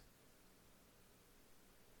lives.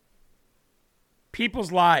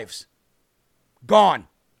 People's lives. Gone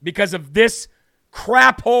because of this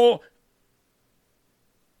crap hole,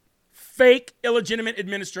 fake, illegitimate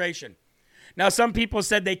administration. Now, some people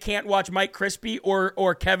said they can't watch Mike Crispy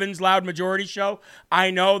or Kevin's Loud Majority Show.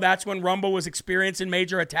 I know that's when Rumble was experiencing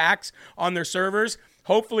major attacks on their servers.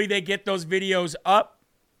 Hopefully they get those videos up.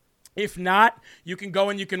 If not, you can go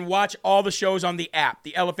and you can watch all the shows on the app,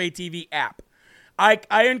 the LFA TV app.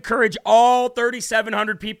 I encourage all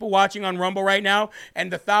 3,700 people watching on Rumble right now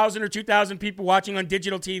and the 1,000 or 2,000 people watching on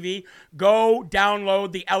digital TV, go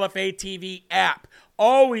download the LFA TV app.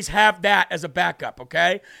 Always have that as a backup,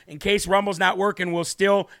 okay? In case Rumble's not working, we'll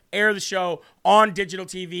still air the show on digital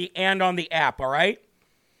TV and on the app, all right?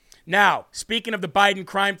 Now, speaking of the Biden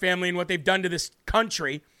crime family and what they've done to this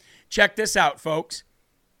country, check this out, folks.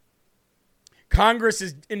 Congress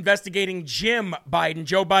is investigating Jim Biden,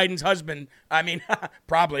 Joe Biden's husband,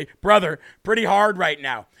 probably brother, pretty hard right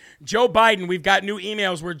now. Joe Biden, we've got new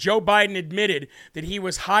emails where Joe Biden admitted that he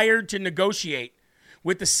was hired to negotiate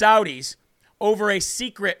with the Saudis over a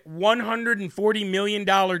secret $140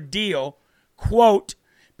 million deal, quote,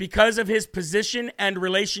 because of his position and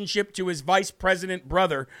relationship to his vice president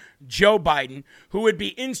brother, Joe Biden, who would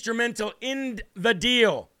be instrumental in the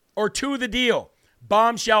deal or to the deal.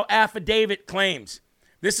 Bombshell affidavit claims.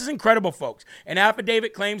 This is incredible, folks. An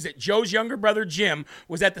affidavit claims that Joe's younger brother, Jim,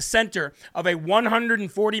 was at the center of a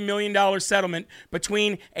 $140 million settlement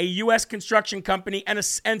between a U.S. construction company and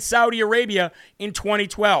Saudi Arabia in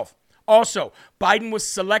 2012. Also, Biden was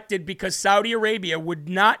selected because Saudi Arabia would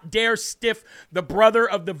not dare stiff the brother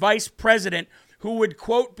of the vice president who would,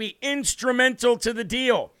 quote, be instrumental to the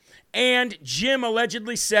deal. And Jim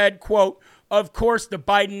allegedly said, quote, of course, the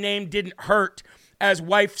Biden name didn't hurt, as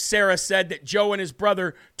wife Sarah said that Joe and his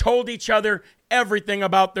brother told each other everything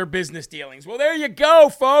about their business dealings. Well, there you go,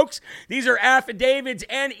 folks. These are affidavits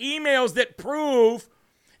and emails that prove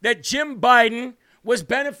that Jim Biden was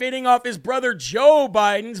benefiting off his brother Joe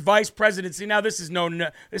Biden's vice presidency. Now, this is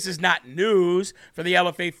not news for the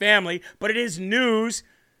LFA family, but it is news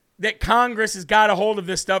that Congress has got a hold of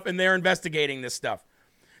this stuff and they're investigating this stuff.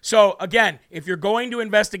 So, again, if you're going to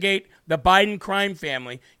investigate the Biden crime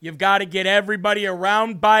family, you've got to get everybody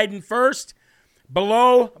around Biden first,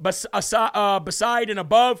 below, beside, and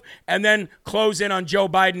above, and then close in on Joe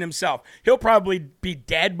Biden himself. He'll probably be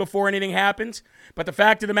dead before anything happens, but the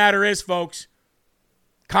fact of the matter is, folks,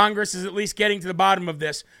 Congress is at least getting to the bottom of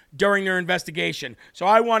this during their investigation. So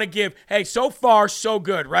I want to give, hey, so far, so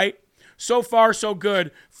good, right? So far, so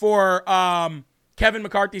good for Kevin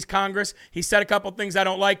McCarthy's Congress. He said a couple things I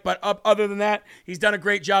don't like, but other than that, he's done a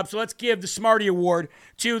great job. So let's give the Smarty Award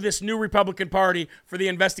to this new Republican Party for the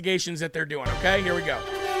investigations that they're doing, okay? Here we go.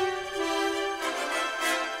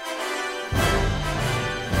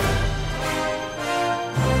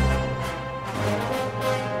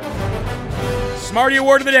 Smarty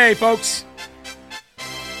Award of the day, folks.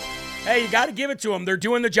 Hey, you got to give it to them. They're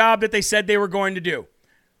doing the job that they said they were going to do.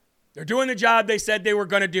 They're doing the job they said they were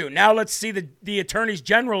going to do. Now let's see the attorneys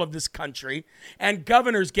general of this country and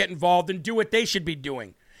governors get involved and do what they should be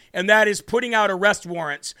doing. And that is putting out arrest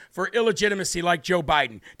warrants for illegitimacy like Joe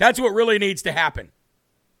Biden. That's what really needs to happen.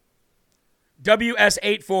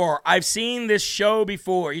 WS84, I've seen this show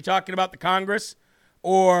before. Are you talking about the Congress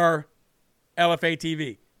or LFA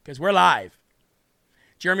TV? Because we're live.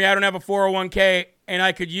 Jeremy, I don't have a 401k, and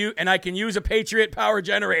I can use a Patriot power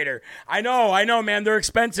generator. I know, man. They're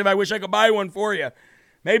expensive. I wish I could buy one for you.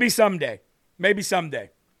 Maybe someday. Maybe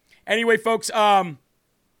someday. Anyway, folks, well,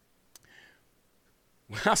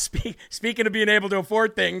 speaking of being able to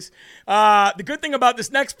afford things, the good thing about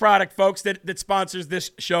this next product, folks, that sponsors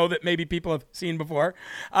this show that maybe people have seen before,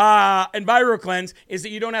 EnviroCleanse, is that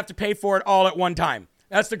you don't have to pay for it all at one time.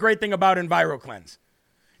 That's the great thing about EnviroCleanse.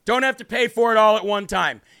 Don't have to pay for it all at one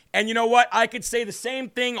time. And you know what? I could say the same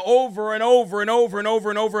thing over and over and over and over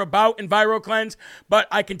and over about EnviroCleanse, but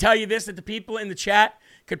I can tell you this, that the people in the chat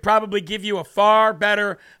could probably give you a far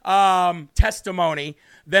better testimony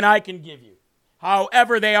than I can give you.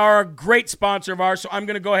 However, they are a great sponsor of ours, so I'm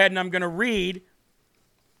going to go ahead and I'm going to read.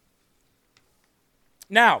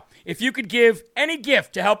 Now, if you could give any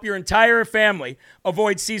gift to help your entire family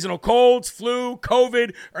avoid seasonal colds, flu,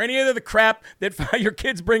 COVID, or any other crap that your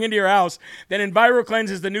kids bring into your house, then EnviroCleanse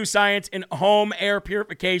is the new science in home air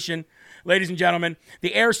purification. Ladies and gentlemen,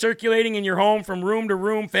 the air circulating in your home from room to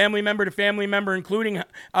room, family member to family member, including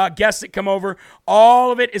guests that come over,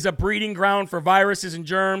 all of it is a breeding ground for viruses and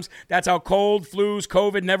germs. That's how cold, flus,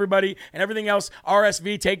 COVID, and everything else,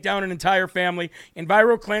 RSV, take down an entire family.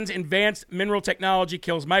 EnviroCleanse advanced mineral technology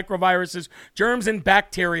kills microviruses, germs, and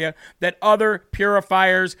bacteria that other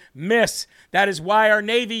purifiers miss. That is why our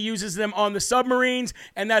Navy uses them on the submarines,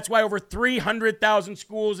 and that's why over 300,000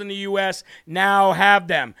 schools in the U.S. now have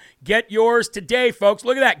them. Get yours today, folks.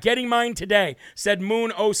 Look at that. Getting mine today, said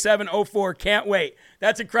Moon0704. Can't wait.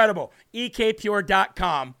 That's incredible.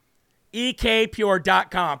 ekpure.com.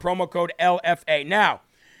 ekpure.com. Promo code LFA. Now,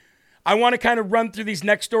 I want to kind of run through these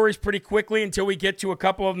next stories pretty quickly until we get to a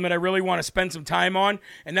couple of them that I really want to spend some time on,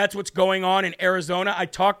 and that's what's going on in Arizona. I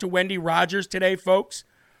talked to Wendy Rogers today, folks.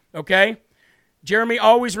 Okay? Jeremy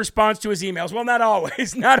always responds to his emails. Well, not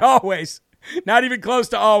always. Not always. Not even close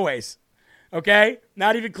to always. Okay?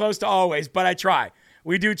 Not even close to always, but I try.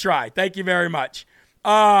 We do try. Thank you very much.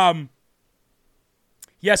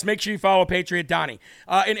 Yes, make sure you follow Patriot Donnie.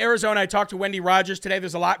 In Arizona, I talked to Wendy Rogers today.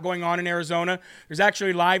 There's a lot going on in Arizona. There's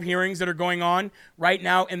actually live hearings that are going on right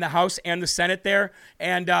now in the House and the Senate there.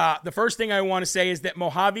 And the first thing I want to say is that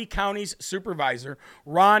Mojave County's supervisor,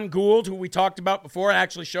 Ron Gould, who we talked about before, I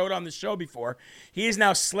actually showed on the show before, he is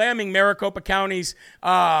now slamming Maricopa County's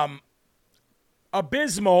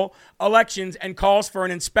abysmal elections and calls for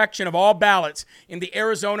an inspection of all ballots in the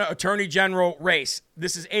Arizona Attorney General race.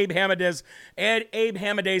 This is Abe Hamadeh's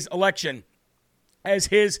election as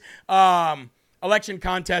his election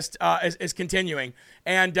contest is continuing.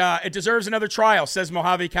 And it deserves another trial, says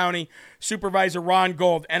Mojave County Supervisor Ron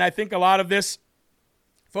Gould. And I think a lot of this,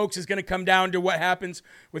 folks, is going to come down to what happens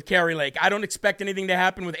with Kari Lake. I don't expect anything to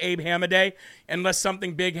happen with Abe Hamadeh unless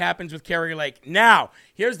something big happens with Kari Lake. Now,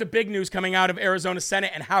 here's the big news coming out of Arizona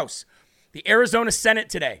Senate and House. The Arizona Senate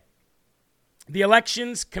today, the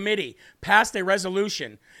Elections Committee passed a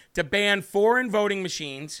resolution to ban foreign voting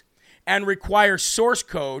machines and require source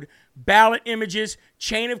code, ballot images,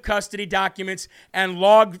 chain of custody documents, and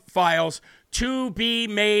log files to be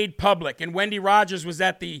made public. And Wendy Rogers was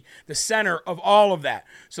at the center of all of that.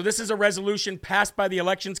 So this is a resolution passed by the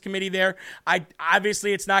Elections Committee there.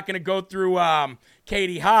 Obviously, it's not going to go through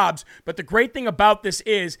Katie Hobbs, but the great thing about this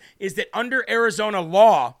is that under Arizona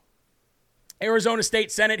law, Arizona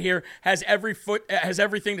State Senate here has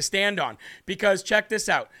everything to stand on. Because check this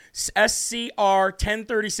out. SCR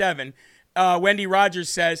 1037, Wendy Rogers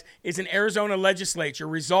says, is an Arizona legislature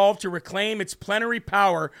resolved to reclaim its plenary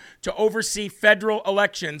power to oversee federal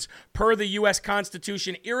elections per the U.S.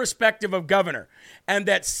 Constitution, irrespective of governor, and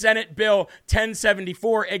that Senate Bill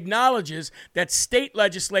 1074 acknowledges that state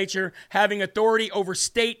legislature having authority over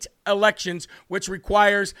state elections, which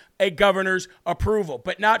requires a governor's approval,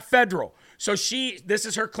 but not federal. So this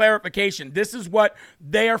is her clarification. This is what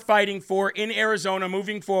they are fighting for in Arizona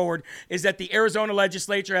moving forward, is that the Arizona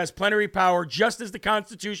legislature has plenary power, just as the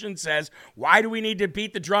Constitution says. Why do we need to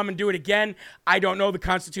beat the drum and do it again? I don't know. The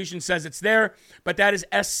Constitution says it's there, but that is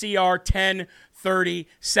SCR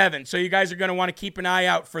 1037. So you guys are going to want to keep an eye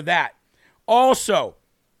out for that. Also,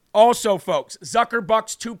 folks,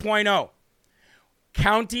 Zuckerbucks 2.0.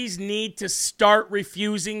 Counties need to start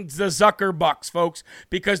refusing the Zuckerbucks, folks,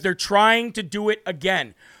 because they're trying to do it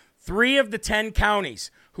again. 3 of the 10 counties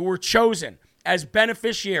who were chosen as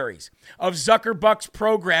beneficiaries of Zuckerbucks'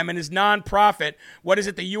 program and his nonprofit, what is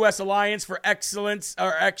it, the U.S. Alliance for Excellence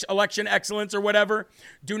or Election Excellence or whatever,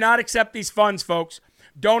 do not accept these funds, folks.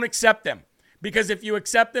 Don't accept them. Because if you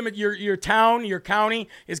accept them, your town, your county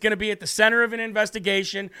is going to be at the center of an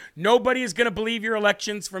investigation. Nobody is going to believe your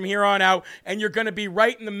elections from here on out, and you're going to be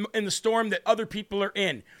right in the storm that other people are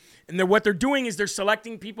in. And what they're doing is they're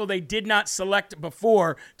selecting people they did not select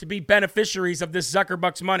before to be beneficiaries of this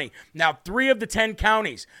Zuckerbucks money. Now, 3 of the 10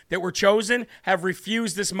 counties that were chosen have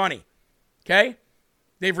refused this money. Okay?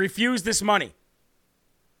 They've refused this money.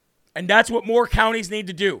 And that's what more counties need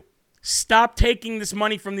to do. Stop taking this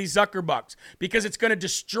money from these Zuckerbucks because it's going to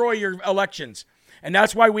destroy your elections. And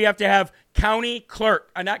that's why we have to have county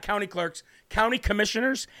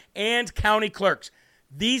commissioners and county clerks.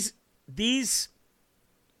 These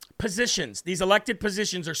positions, these elected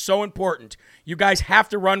positions are so important. You guys have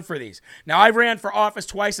to run for these. Now, I ran for office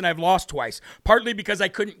twice and I've lost twice, partly because I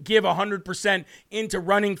couldn't give 100% into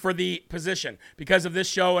running for the position because of this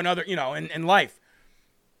show and other, in life.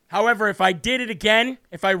 However, if I did it again,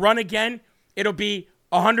 if I run again, it'll be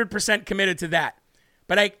 100% committed to that.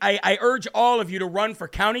 But I urge all of you to run for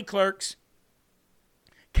county clerks,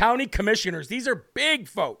 county commissioners. These are big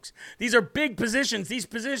folks. These are big positions. These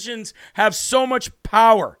positions have so much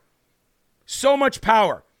power. So much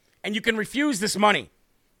power. And you can refuse this money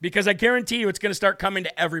because I guarantee you it's going to start coming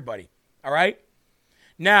to everybody. All right?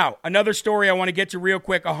 Now, another story I want to get to real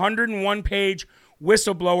quick. A 101-page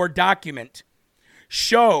whistleblower document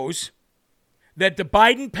shows that the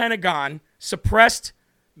Biden Pentagon suppressed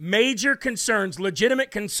major concerns, legitimate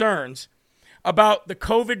concerns about the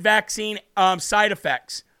COVID vaccine side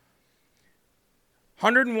effects.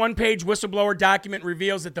 101-page whistleblower document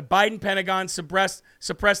reveals that the Biden Pentagon suppressed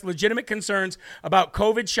legitimate concerns about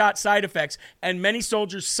COVID shot side effects, and many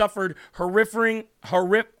soldiers suffered horrifying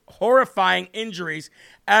injuries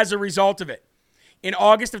as a result of it. In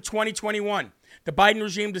August of 2021, the Biden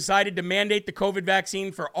regime decided to mandate the COVID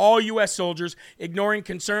vaccine for all U.S. soldiers, ignoring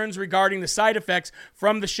concerns regarding the side effects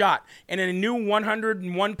from the shot. And in a new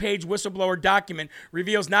 101-page whistleblower document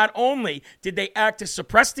reveals not only did they act to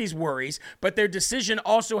suppress these worries, but their decision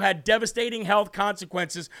also had devastating health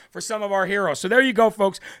consequences for some of our heroes. So there you go,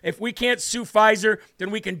 folks. If we can't sue Pfizer, then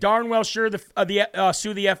we can darn well sue the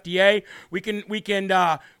FDA. We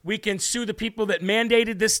can sue the people that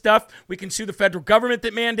mandated this stuff. We can sue the federal government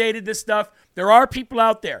that mandated this stuff. There are people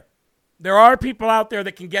out there. There are people out there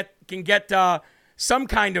that can get some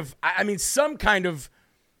kind of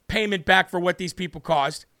payment back for what these people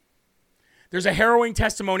caused. There's a harrowing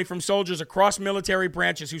testimony from soldiers across military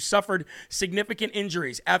branches who suffered significant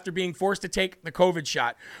injuries after being forced to take the COVID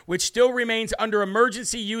shot, which still remains under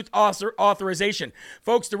emergency use authorization.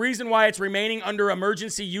 Folks, the reason why it's remaining under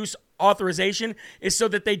emergency use authorization is so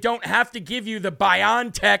that they don't have to give you the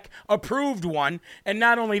BioNTech approved one. And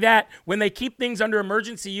not only that, when they keep things under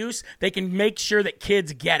emergency use, they can make sure that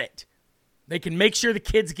kids get it. They can make sure the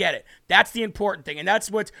kids get it. That's the important thing. And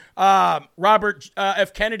that's what Robert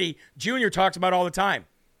F. Kennedy Jr. talks about all the time.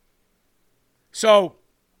 So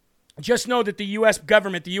just know that the U.S.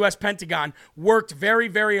 government, the U.S. Pentagon, worked very,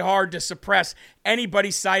 very hard to suppress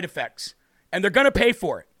anybody's side effects. And they're going to pay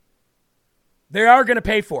for it. They are going to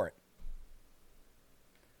pay for it.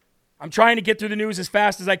 I'm trying to get through the news as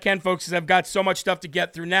fast as I can, folks, because I've got so much stuff to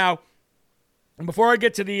get through now. And before I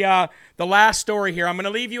get to the last story here, I'm going to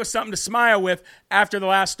leave you with something to smile with after the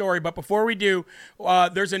last story. But before we do, I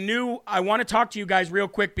want to talk to you guys real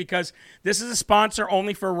quick because this is a sponsor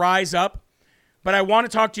only for Rise Up. But I want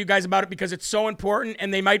to talk to you guys about it because it's so important,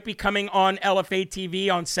 and they might be coming on LFA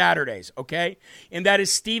TV on Saturdays, okay? And that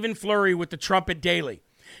is Stephen Flurry with the Trumpet Daily.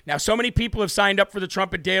 Now, so many people have signed up for the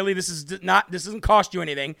Trumpet Daily. This doesn't cost you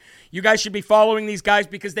anything. You guys should be following these guys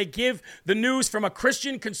because they give the news from a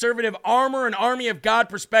Christian, conservative, armor and army of God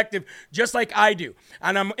perspective, just like I do.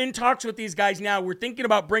 And I'm in talks with these guys now. We're thinking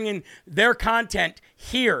about bringing their content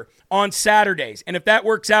here on Saturdays. And if that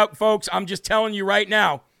works out, folks, I'm just telling you right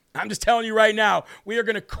now, we are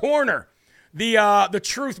going to corner the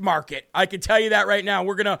truth market. I can tell you that right now.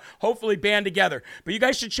 We're going to hopefully band together. But you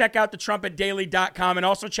guys should check out thetrumpetdaily.com and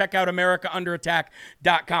also check out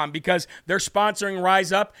AmericaUnderAttack.com because they're sponsoring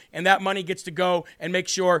Rise Up, and that money gets to go and make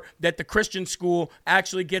sure that the Christian school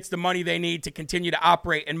actually gets the money they need to continue to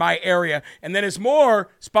operate in my area. And then as more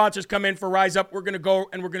sponsors come in for Rise Up, we're going to go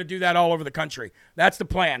and we're going to do that all over the country. That's the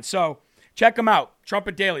plan. So check them out.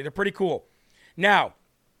 Trumpet Daily. They're pretty cool. Now,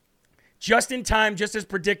 just in time, just as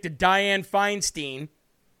predicted, Dianne Feinstein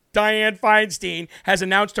has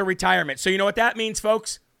announced her retirement. So you know what that means,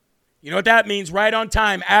 folks? You know what that means? Right on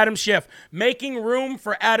time, Adam Schiff. Making room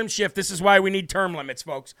for Adam Schiff. This is why we need term limits,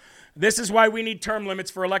 folks. This is why we need term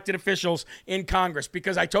limits for elected officials in Congress,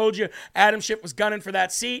 because I told you Adam Schiff was gunning for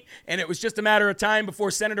that seat, and it was just a matter of time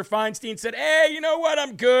before Senator Feinstein said, hey, you know what?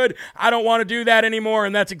 I'm good. I don't want to do that anymore,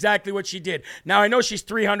 and that's exactly what she did. Now, I know she's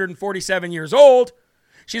 347 years old.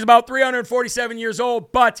 She's about 347 years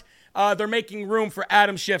old, but they're making room for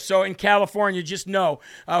Adam Schiff. So in California, just know,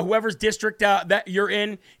 whoever's district that you're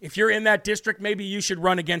in, if you're in that district, maybe you should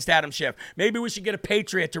run against Adam Schiff. Maybe we should get a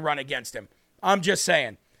patriot to run against him. I'm just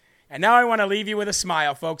saying. And now I want to leave you with a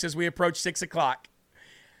smile, folks, as we approach 6 o'clock.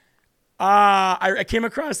 I came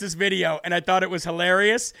across this video, and I thought it was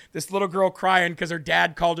hilarious. This little girl crying because her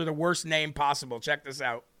dad called her the worst name possible. Check this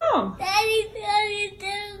out. Oh. Daddy called me a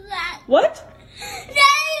Democrat. What? Daddy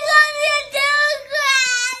called me a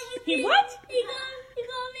Democrat. He what? He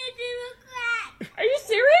called me a Democrat. Are you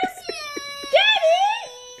serious?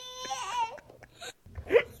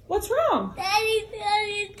 Daddy! What's wrong? Daddy called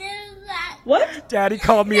me a Democrat. What? Daddy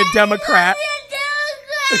called me a Democrat.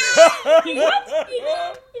 He what?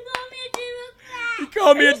 He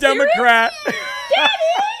called me a Democrat. Daddy!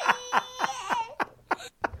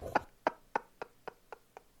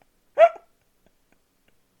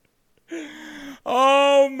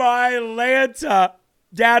 Oh, my Lanta.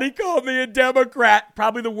 Daddy called me a Democrat.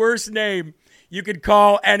 Probably the worst name you could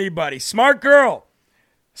call anybody. Smart girl.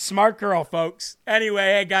 Smart girl, folks. Anyway,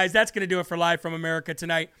 hey, guys, that's going to do it for Live from America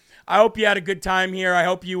tonight. I hope you had a good time here. I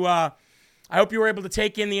hope you were able to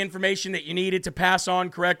take in the information that you needed to pass on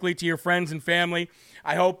correctly to your friends and family.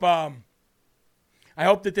 I hope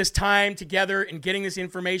that this time together and getting this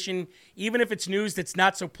information, even if it's news that's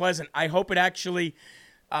not so pleasant, I hope it actually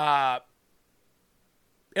at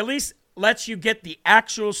least lets you get the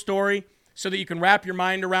actual story so that you can wrap your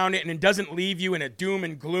mind around it and it doesn't leave you in a doom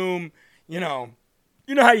and gloom. You know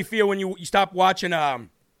how you feel when you stop watching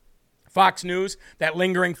Fox News, that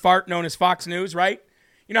lingering fart known as Fox News, right?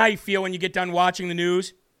 You know how you feel when you get done watching the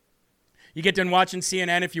news? You get done watching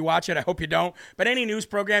CNN if you watch it. I hope you don't. But any news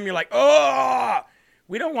program, you're like, oh,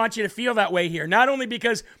 we don't want you to feel that way here. Not only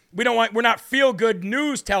because we're not feel-good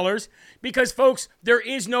news tellers, because, folks, there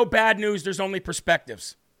is no bad news. There's only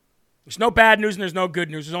perspectives. There's no bad news and there's no good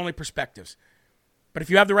news. There's only perspectives. But if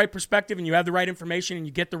you have the right perspective and you have the right information and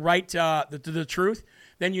you get the right the truth,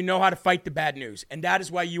 then you know how to fight the bad news. And that is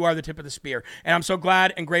why you are the tip of the spear. And I'm so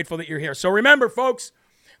glad and grateful that you're here. So remember, folks,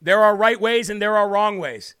 there are right ways and there are wrong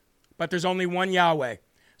ways, but there's only one Yahweh.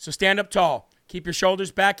 So stand up tall, keep your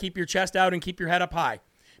shoulders back, keep your chest out, and keep your head up high,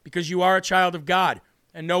 because you are a child of God,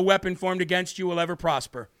 and no weapon formed against you will ever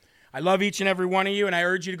prosper. I love each and every one of you, and I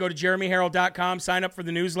urge you to go to jeremyherald.com, sign up for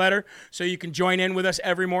the newsletter so you can join in with us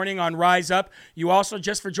every morning on Rise Up. You also,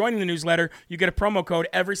 just for joining the newsletter, you get a promo code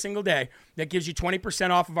every single day that gives you 20%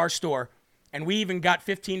 off of our store, and we even got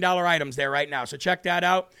 $15 items there right now. So check that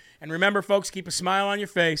out. And remember, folks, keep a smile on your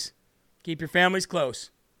face, keep your families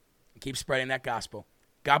close, and keep spreading that gospel.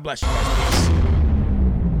 God bless you guys.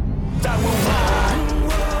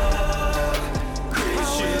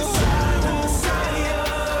 Peace.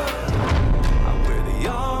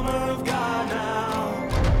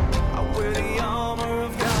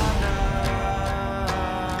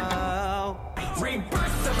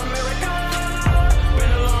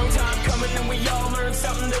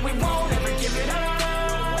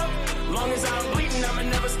 Long as I'm bleeding, I'ma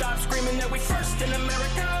never stop screaming that we first in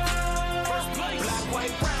America. First place. Black,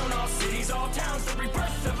 white, brown,